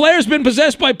 I think Blair's been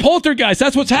possessed by poltergeist.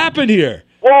 That's what's happened here.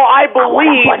 Well, I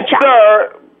believe,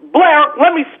 sir. Blair,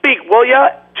 let me speak, will ya?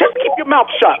 Just keep your mouth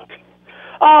shut.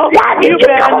 The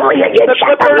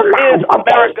Clippers is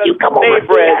America's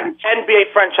favorite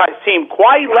NBA franchise team.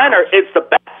 Kawhi Leonard is the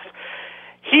best.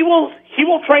 He will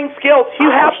train skills. He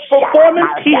has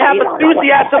performance. He has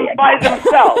enthusiasm by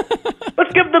himself.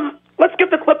 Let's give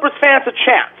the Clippers fans a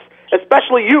chance.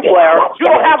 Especially you, Blair. You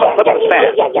don't have a Clippers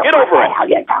fan. Get over it.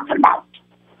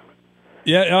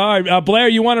 Yeah, all right. Blair,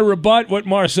 you want to rebut what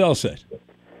Marcel said?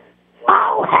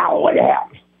 Oh, hell with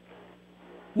him.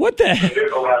 What the heck?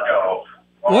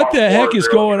 What the heck is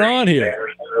going on here?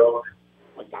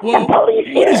 Well,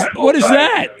 what is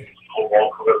that?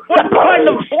 What kind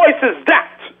of voice is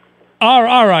that? All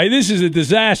right, this is a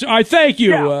disaster. All right, thank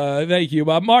you. Thank you.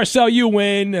 Marcel, you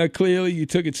win. Clearly, you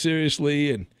took it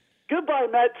seriously. And Goodbye,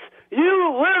 Mets.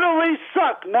 You literally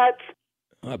suck, Mets.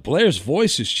 Blair's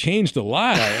voice has changed a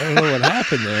lot. I don't know what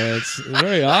happened there. It's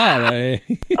very odd.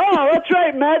 Oh, that's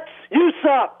right, Mets. You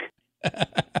suck.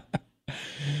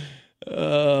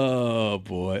 Oh,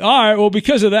 boy. All right, well,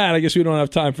 because of that, I guess we don't have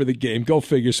time for the game. Go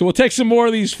figure. So we'll take some more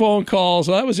of these phone calls.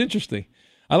 Well, that was interesting.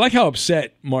 I like how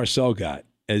upset Marcel got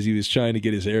as he was trying to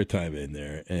get his airtime in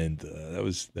there, and that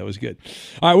was good.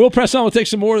 All right, we'll press on. We'll take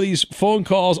some more of these phone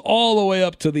calls all the way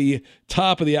up to the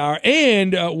top of the hour,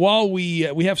 and while we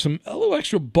have a little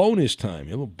extra bonus time,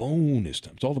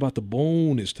 It's all about the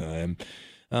bonus time.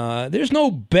 There's no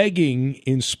begging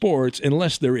in sports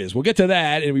unless there is. We'll get to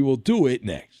that, and we will do it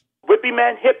next. Whippy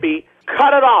Man Hippie,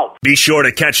 cut it out. Be sure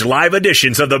to catch live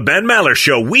editions of the Ben Maller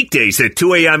Show weekdays at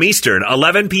 2 a.m. Eastern,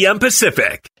 11 p.m.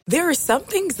 Pacific. There are some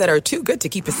things that are too good to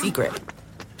keep a secret.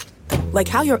 Like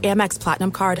how your Amex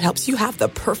Platinum card helps you have the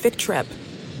perfect trip.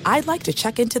 I'd like to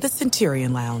check into the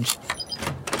Centurion Lounge.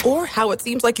 Or how it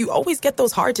seems like you always get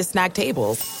those hard-to-snag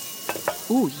tables.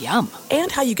 Ooh, yum.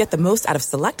 And how you get the most out of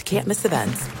select can't-miss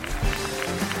events.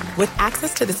 With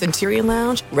access to the Centurion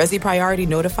Lounge, Resi Priority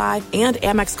Notified, and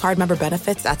Amex card member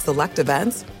benefits at select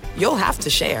events, you'll have to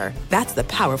share. That's the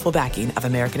powerful backing of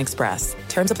American Express.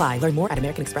 Terms apply. Learn more at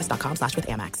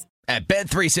americanexpress.com/withAmex. At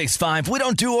Bet365, we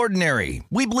don't do ordinary.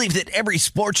 We believe that every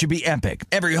sport should be epic.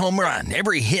 Every home run,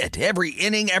 every hit, every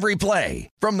inning, every play.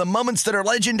 From the moments that are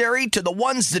legendary to the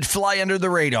ones that fly under the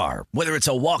radar. Whether it's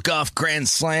a walk-off grand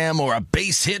slam or a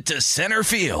base hit to center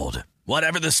field.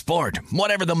 Whatever the sport,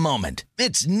 whatever the moment.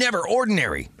 It's never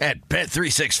ordinary at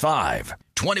Bet365.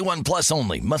 21 plus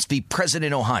only. Must be present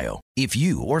in Ohio. If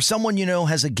you or someone you know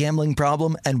has a gambling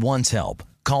problem and wants help,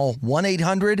 call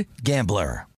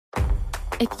 1-800-GAMBLER.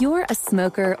 If you're a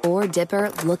smoker or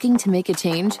dipper looking to make a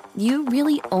change, you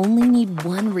really only need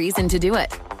one reason to do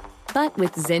it. But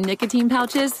with Zyn nicotine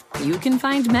pouches, you can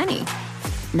find many.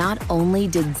 Not only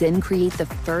did Zyn create the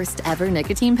first ever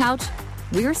nicotine pouch,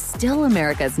 we're still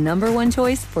America's #1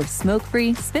 choice for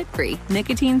smoke-free, spit-free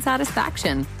nicotine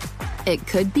satisfaction. It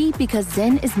could be because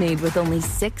Zyn is made with only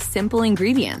 6 simple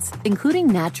ingredients, including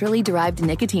naturally derived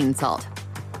nicotine salt.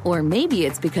 Or maybe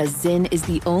it's because Zyn is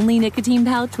the only nicotine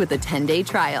pouch with a 10-day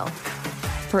trial.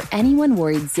 For anyone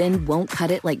worried Zyn won't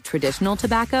cut it like traditional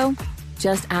tobacco,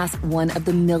 just ask one of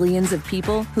the millions of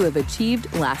people who have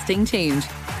achieved lasting change.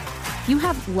 You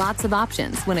have lots of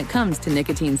options when it comes to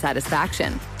nicotine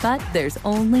satisfaction, but there's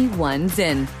only one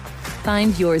Zyn.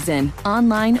 Find your Zyn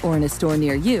online or in a store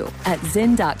near you at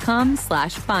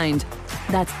zyn.com/find.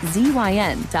 That's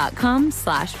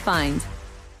ZYN.com/find.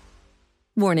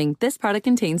 Warning, this product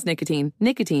contains nicotine.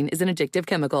 Nicotine is an addictive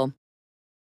chemical.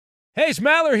 Hey, it's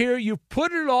Maller here. You've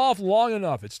put it off long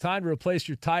enough. It's time to replace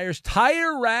your tires.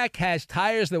 Tire Rack has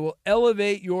tires that will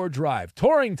elevate your drive.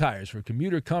 Touring tires for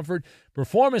commuter comfort,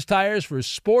 performance tires for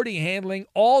sporty handling,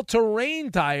 all-terrain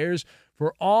tires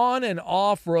for on- and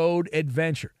off-road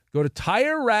adventure. Go to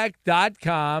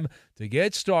TireRack.com to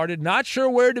get started. Not sure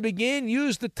where to begin?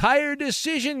 Use the Tire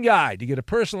Decision Guide to get a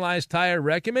personalized tire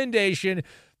recommendation.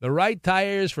 The right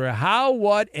tires for how,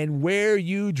 what, and where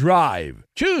you drive.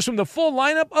 Choose from the full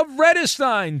lineup of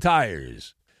Redestein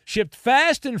tires. Shipped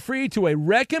fast and free to a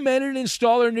recommended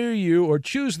installer near you, or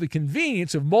choose the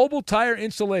convenience of mobile tire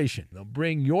installation. They'll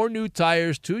bring your new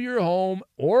tires to your home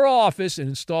or office and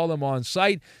install them on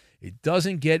site. It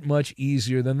doesn't get much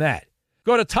easier than that.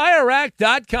 Go to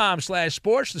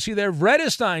TireRack.com/sports to see their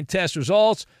Redestein test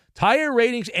results, tire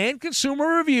ratings, and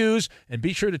consumer reviews, and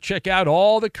be sure to check out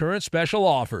all the current special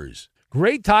offers.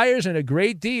 Great tires and a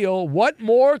great deal. What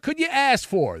more could you ask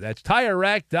for? That's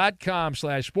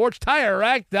TireRack.com/sports.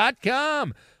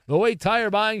 TireRack.com, the way tire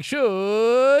buying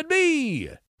should be.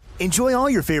 Enjoy all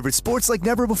your favorite sports like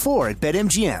never before at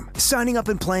BetMGM. Signing up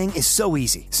and playing is so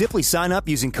easy. Simply sign up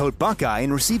using code Buckeye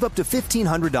and receive up to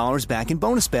 $1,500 back in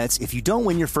bonus bets if you don't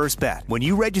win your first bet. When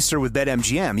you register with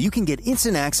BetMGM, you can get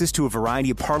instant access to a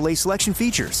variety of parlay selection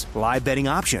features, live betting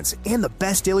options, and the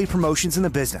best daily promotions in the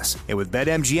business. And with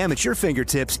BetMGM at your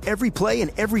fingertips, every play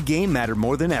and every game matter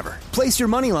more than ever. Place your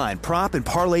moneyline, prop, and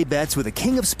parlay bets with the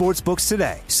king of sportsbooks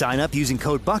today. Sign up using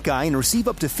code Buckeye and receive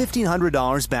up to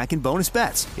 $1,500 back in bonus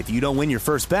bets if you don't win your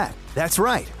first bet. That's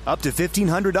right, up to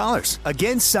 $1,500.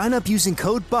 Again, sign up using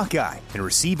code Buckeye and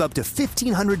receive up to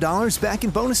 $1,500 back in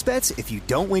bonus bets if you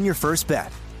don't win your first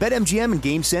bet. BetMGM and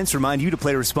GameSense remind you to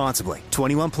play responsibly.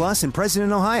 21 plus and present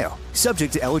in Ohio.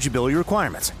 Subject to eligibility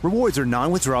requirements. Rewards are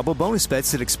non-withdrawable bonus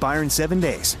bets that expire in 7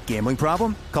 days. Gambling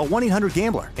problem? Call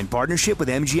 1-800-GAMBLER in partnership with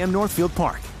MGM Northfield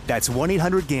Park. That's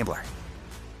 1-800-GAMBLER.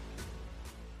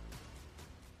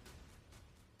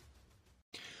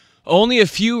 Only a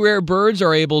few rare birds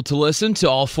are able to listen to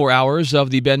all 4 hours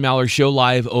of the Ben Maller Show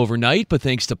live overnight, but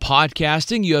thanks to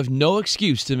podcasting, you have no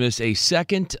excuse to miss a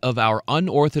second of our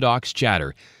unorthodox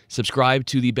chatter. Subscribe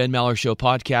to the Ben Maller Show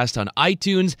podcast on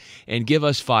iTunes and give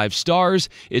us 5 stars.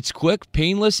 It's quick,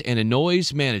 painless, and a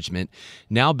noise management.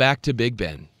 Now back to Big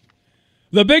Ben.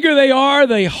 The bigger they are,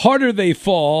 the harder they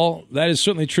fall. That is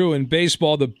certainly true in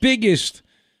baseball. The biggest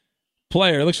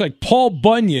player, looks like Paul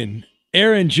Bunyan,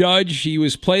 Aaron Judge, he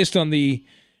was placed on the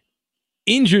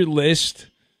injured list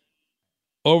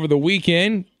over the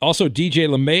weekend. Also, DJ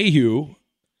LeMahieu,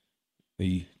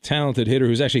 the talented hitter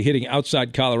who's actually hitting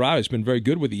outside Colorado. He's been very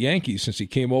good with the Yankees since he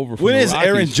came over from the Rockies. When is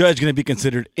Aaron Judge going to be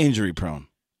considered injury-prone?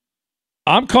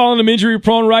 I'm calling him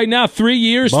injury-prone right now. 3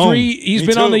 years, Boom. He's Me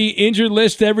been too. on the injured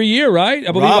list every year, right?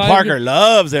 I believe Rob Parker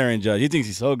loves Aaron Judge. He thinks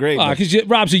he's so great. Because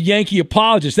Rob's a Yankee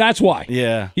apologist. That's why.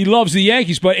 Yeah. He loves the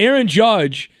Yankees. But Aaron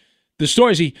Judge... The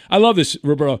story is I love this,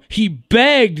 Roberto. He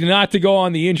begged not to go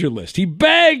on the injured list. He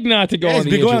begged not to go on the injured list.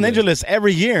 He's been going on the injured list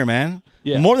every year, man.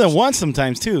 Yeah. More than once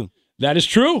sometimes, too. That is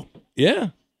true. Yeah.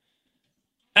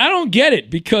 I don't get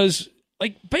it because,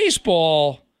 like,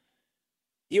 baseball,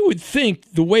 you would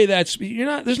think the way there's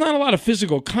not a lot of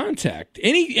physical contact.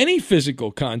 Any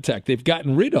physical contact they've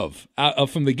gotten rid of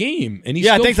from the game. And he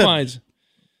still finds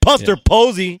Buster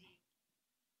Posey.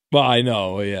 Well, I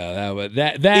know, yeah.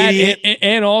 That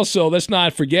and also, let's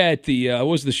not forget what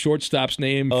was the shortstop's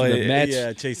name for the Mets?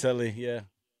 Yeah, Chase Utley, yeah.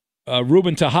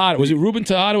 Ruben Tejada. Was it Ruben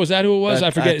Tejada? Was that who it was?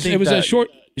 I forget. It was a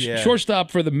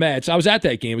shortstop for the Mets. I was at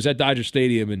that game. It was at Dodger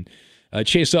Stadium, and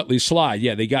Chase Utley's slide.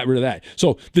 Yeah, they got rid of that.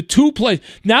 So the two plays.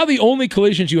 Now the only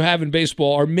collisions you have in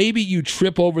baseball are maybe you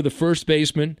trip over the first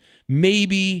baseman,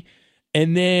 maybe,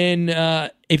 and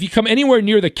then if you come anywhere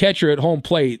near the catcher at home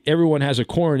plate, everyone has a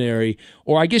coronary,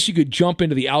 or I guess you could jump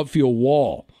into the outfield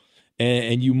wall,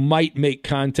 and you might make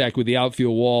contact with the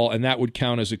outfield wall, and that would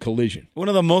count as a collision. One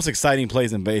of the most exciting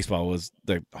plays in baseball was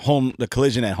the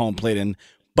collision at home plate, and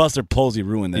Buster Posey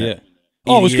ruined that. Yeah.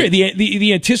 Oh, it was great.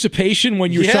 The anticipation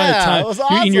when you're trying to time. It was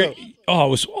awesome. It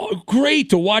was great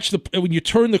to watch when you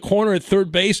turn the corner at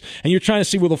third base and you're trying to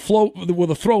see will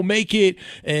the throw make it,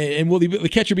 and will the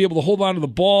catcher be able to hold on to the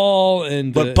ball?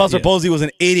 But Buster Posey was an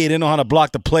idiot. Didn't know how to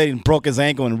block the plate and broke his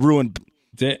ankle and ruined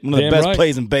one of the best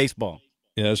plays in baseball.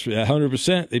 Yeah, that's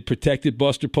 100%. They protected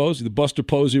Buster Posey. The Buster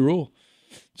Posey rule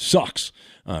sucks.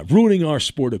 Ruining our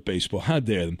sport of baseball. How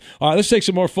dare them. All right, let's take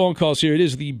some more phone calls here. It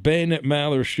is the Ben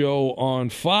Maller Show on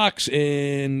Fox.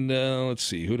 And let's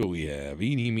see, who do we have?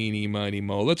 Eeny, meeny, miny,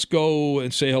 mo. Let's go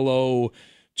and say hello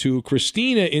to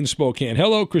Christina in Spokane.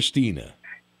 Hello, Christina.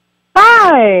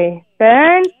 Hi,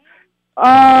 Ben.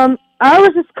 I was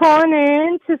just calling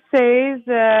in to say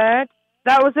that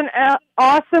was an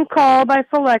awesome call by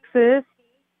Philexis.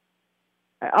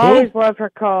 I always love her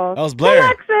calls. That was Blair.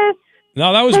 Philexis.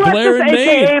 No, that was Blair in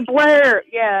Maine. AKA Blair.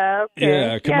 Yeah, okay.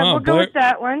 Yeah, come on, we'll Blair. go with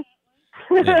that one.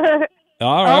 Yeah.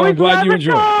 All right, I'm glad you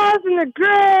enjoyed. Calls and they're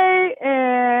great.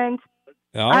 And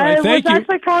all right, thank you. I was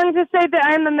actually calling to say that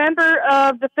I'm a member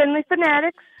of the Finley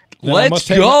Fanatics. Then Let's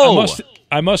go.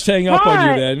 I must hang up on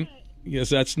you then. Yes,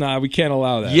 that's not. We can't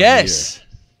allow that. Yes.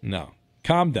 No.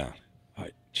 Calm down. All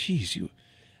right. Jeez, you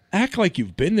act like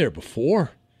you've been there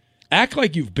before. Act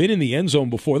like you've been in the end zone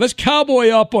before. Let's cowboy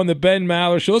up on the Ben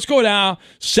Maller Show. Let's go now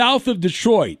south of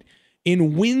Detroit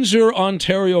in Windsor,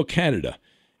 Ontario, Canada.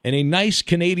 And a nice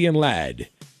Canadian lad,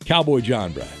 Cowboy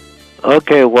John Brad.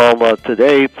 Okay, well,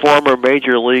 today, former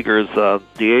major leaguers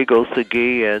Diego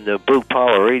Segui and Boog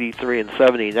Powell, 83 and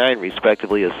 79,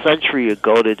 respectively. A century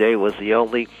ago today was the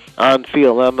only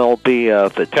on-field MLB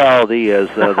fatality as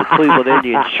the Cleveland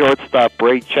Indians shortstop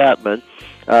Ray Chapman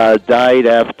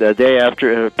died the day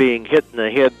after being hit in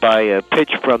the head by a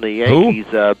pitch from the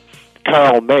Yankees.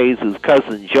 Carl Mays, whose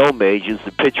cousin Joe Mays, used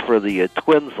to pitch for the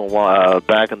Twins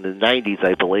back in the 90s,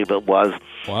 I believe it was.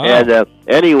 Wow. And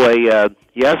anyway,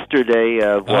 yesterday...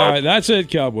 all right, that's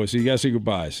it, Cowboy. So you got to say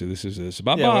goodbye. So this is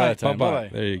bye-bye. Bye-bye.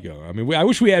 There you go. I mean, I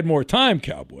wish we had more time,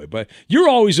 Cowboy, but you're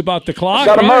always about the clock.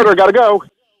 Got a murder, got to go.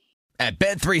 At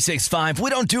Bet365, we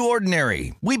don't do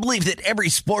ordinary. We believe that every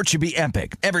sport should be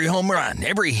epic. Every home run,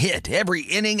 every hit, every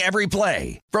inning, every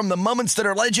play. From the moments that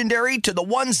are legendary to the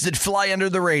ones that fly under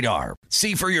the radar.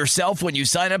 See for yourself when you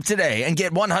sign up today and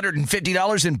get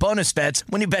 $150 in bonus bets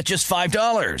when you bet just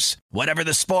 $5. Whatever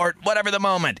the sport, whatever the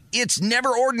moment, it's never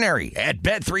ordinary at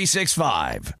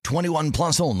Bet365. 21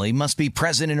 plus only. Must be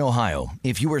present in Ohio.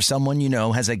 If you or someone you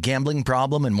know has a gambling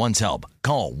problem and wants help,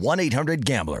 call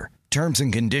 1-800-GAMBLER. Terms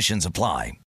and conditions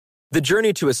apply. The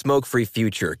journey to a smoke-free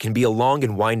future can be a long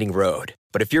and winding road.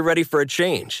 But if you're ready for a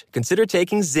change, consider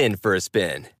taking Zyn for a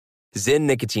spin. Zyn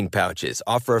nicotine pouches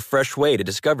offer a fresh way to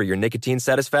discover your nicotine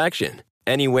satisfaction.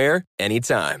 Anywhere,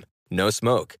 anytime. No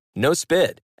smoke, no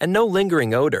spit, and no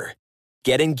lingering odor.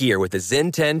 Get in gear with the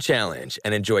Zyn 10 Challenge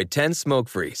and enjoy 10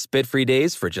 smoke-free, spit-free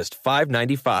days for just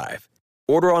 $5.95.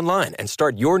 Order online and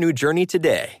start your new journey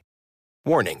today.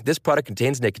 Warning, this product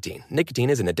contains nicotine. Nicotine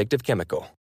is an addictive chemical.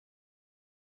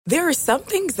 There are some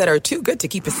things that are too good to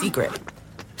keep a secret.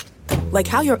 Like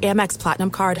how your Amex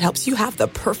Platinum card helps you have the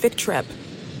perfect trip.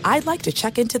 I'd like to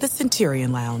check into the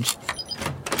Centurion Lounge.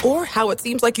 Or how it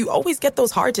seems like you always get those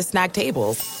hard-to-snag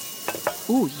tables.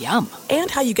 Ooh, yum.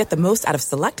 And how you get the most out of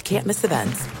select can't-miss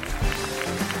events.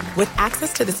 With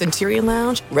access to the Centurion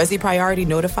Lounge, Resi Priority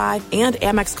Notified, and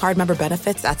Amex card member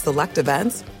benefits at select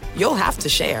events, you'll have to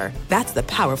share. That's the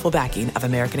powerful backing of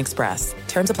American Express.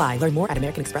 Terms apply. Learn more at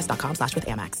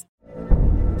americanexpress.com/withAmex.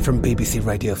 From BBC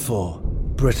Radio 4,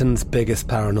 Britain's biggest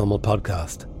paranormal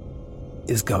podcast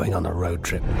is going on a road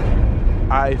trip.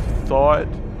 I thought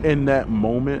in that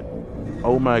moment,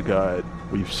 oh my God,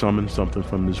 we've summoned something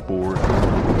from this board.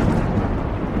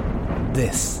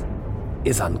 This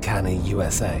is Uncanny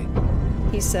USA.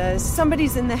 He says,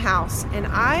 somebody's in the house, and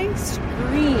I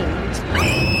screamed...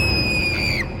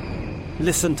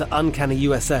 Listen to Uncanny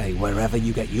USA wherever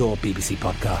you get your BBC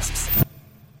podcasts,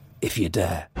 if you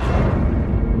dare.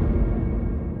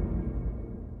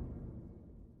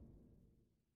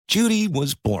 Judy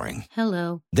was boring.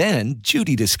 Hello. Then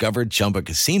Judy discovered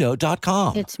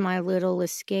ChumbaCasino.com. It's my little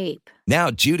escape. Now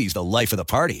Judy's the life of the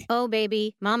party. Oh,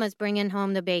 baby, mama's bringing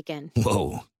home the bacon.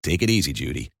 Whoa, take it easy,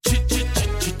 Judy.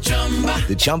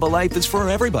 The Chumba life is for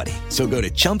everybody. So go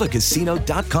to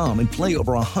ChumbaCasino.com and play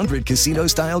over 100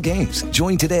 casino-style games.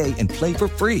 Join today and play for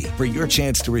free for your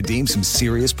chance to redeem some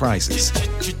serious prizes.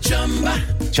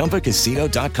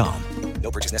 ChumbaCasino.com.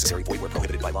 No purchase necessary. Void where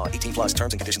prohibited by law. 18+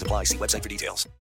 terms and conditions apply. See website for details.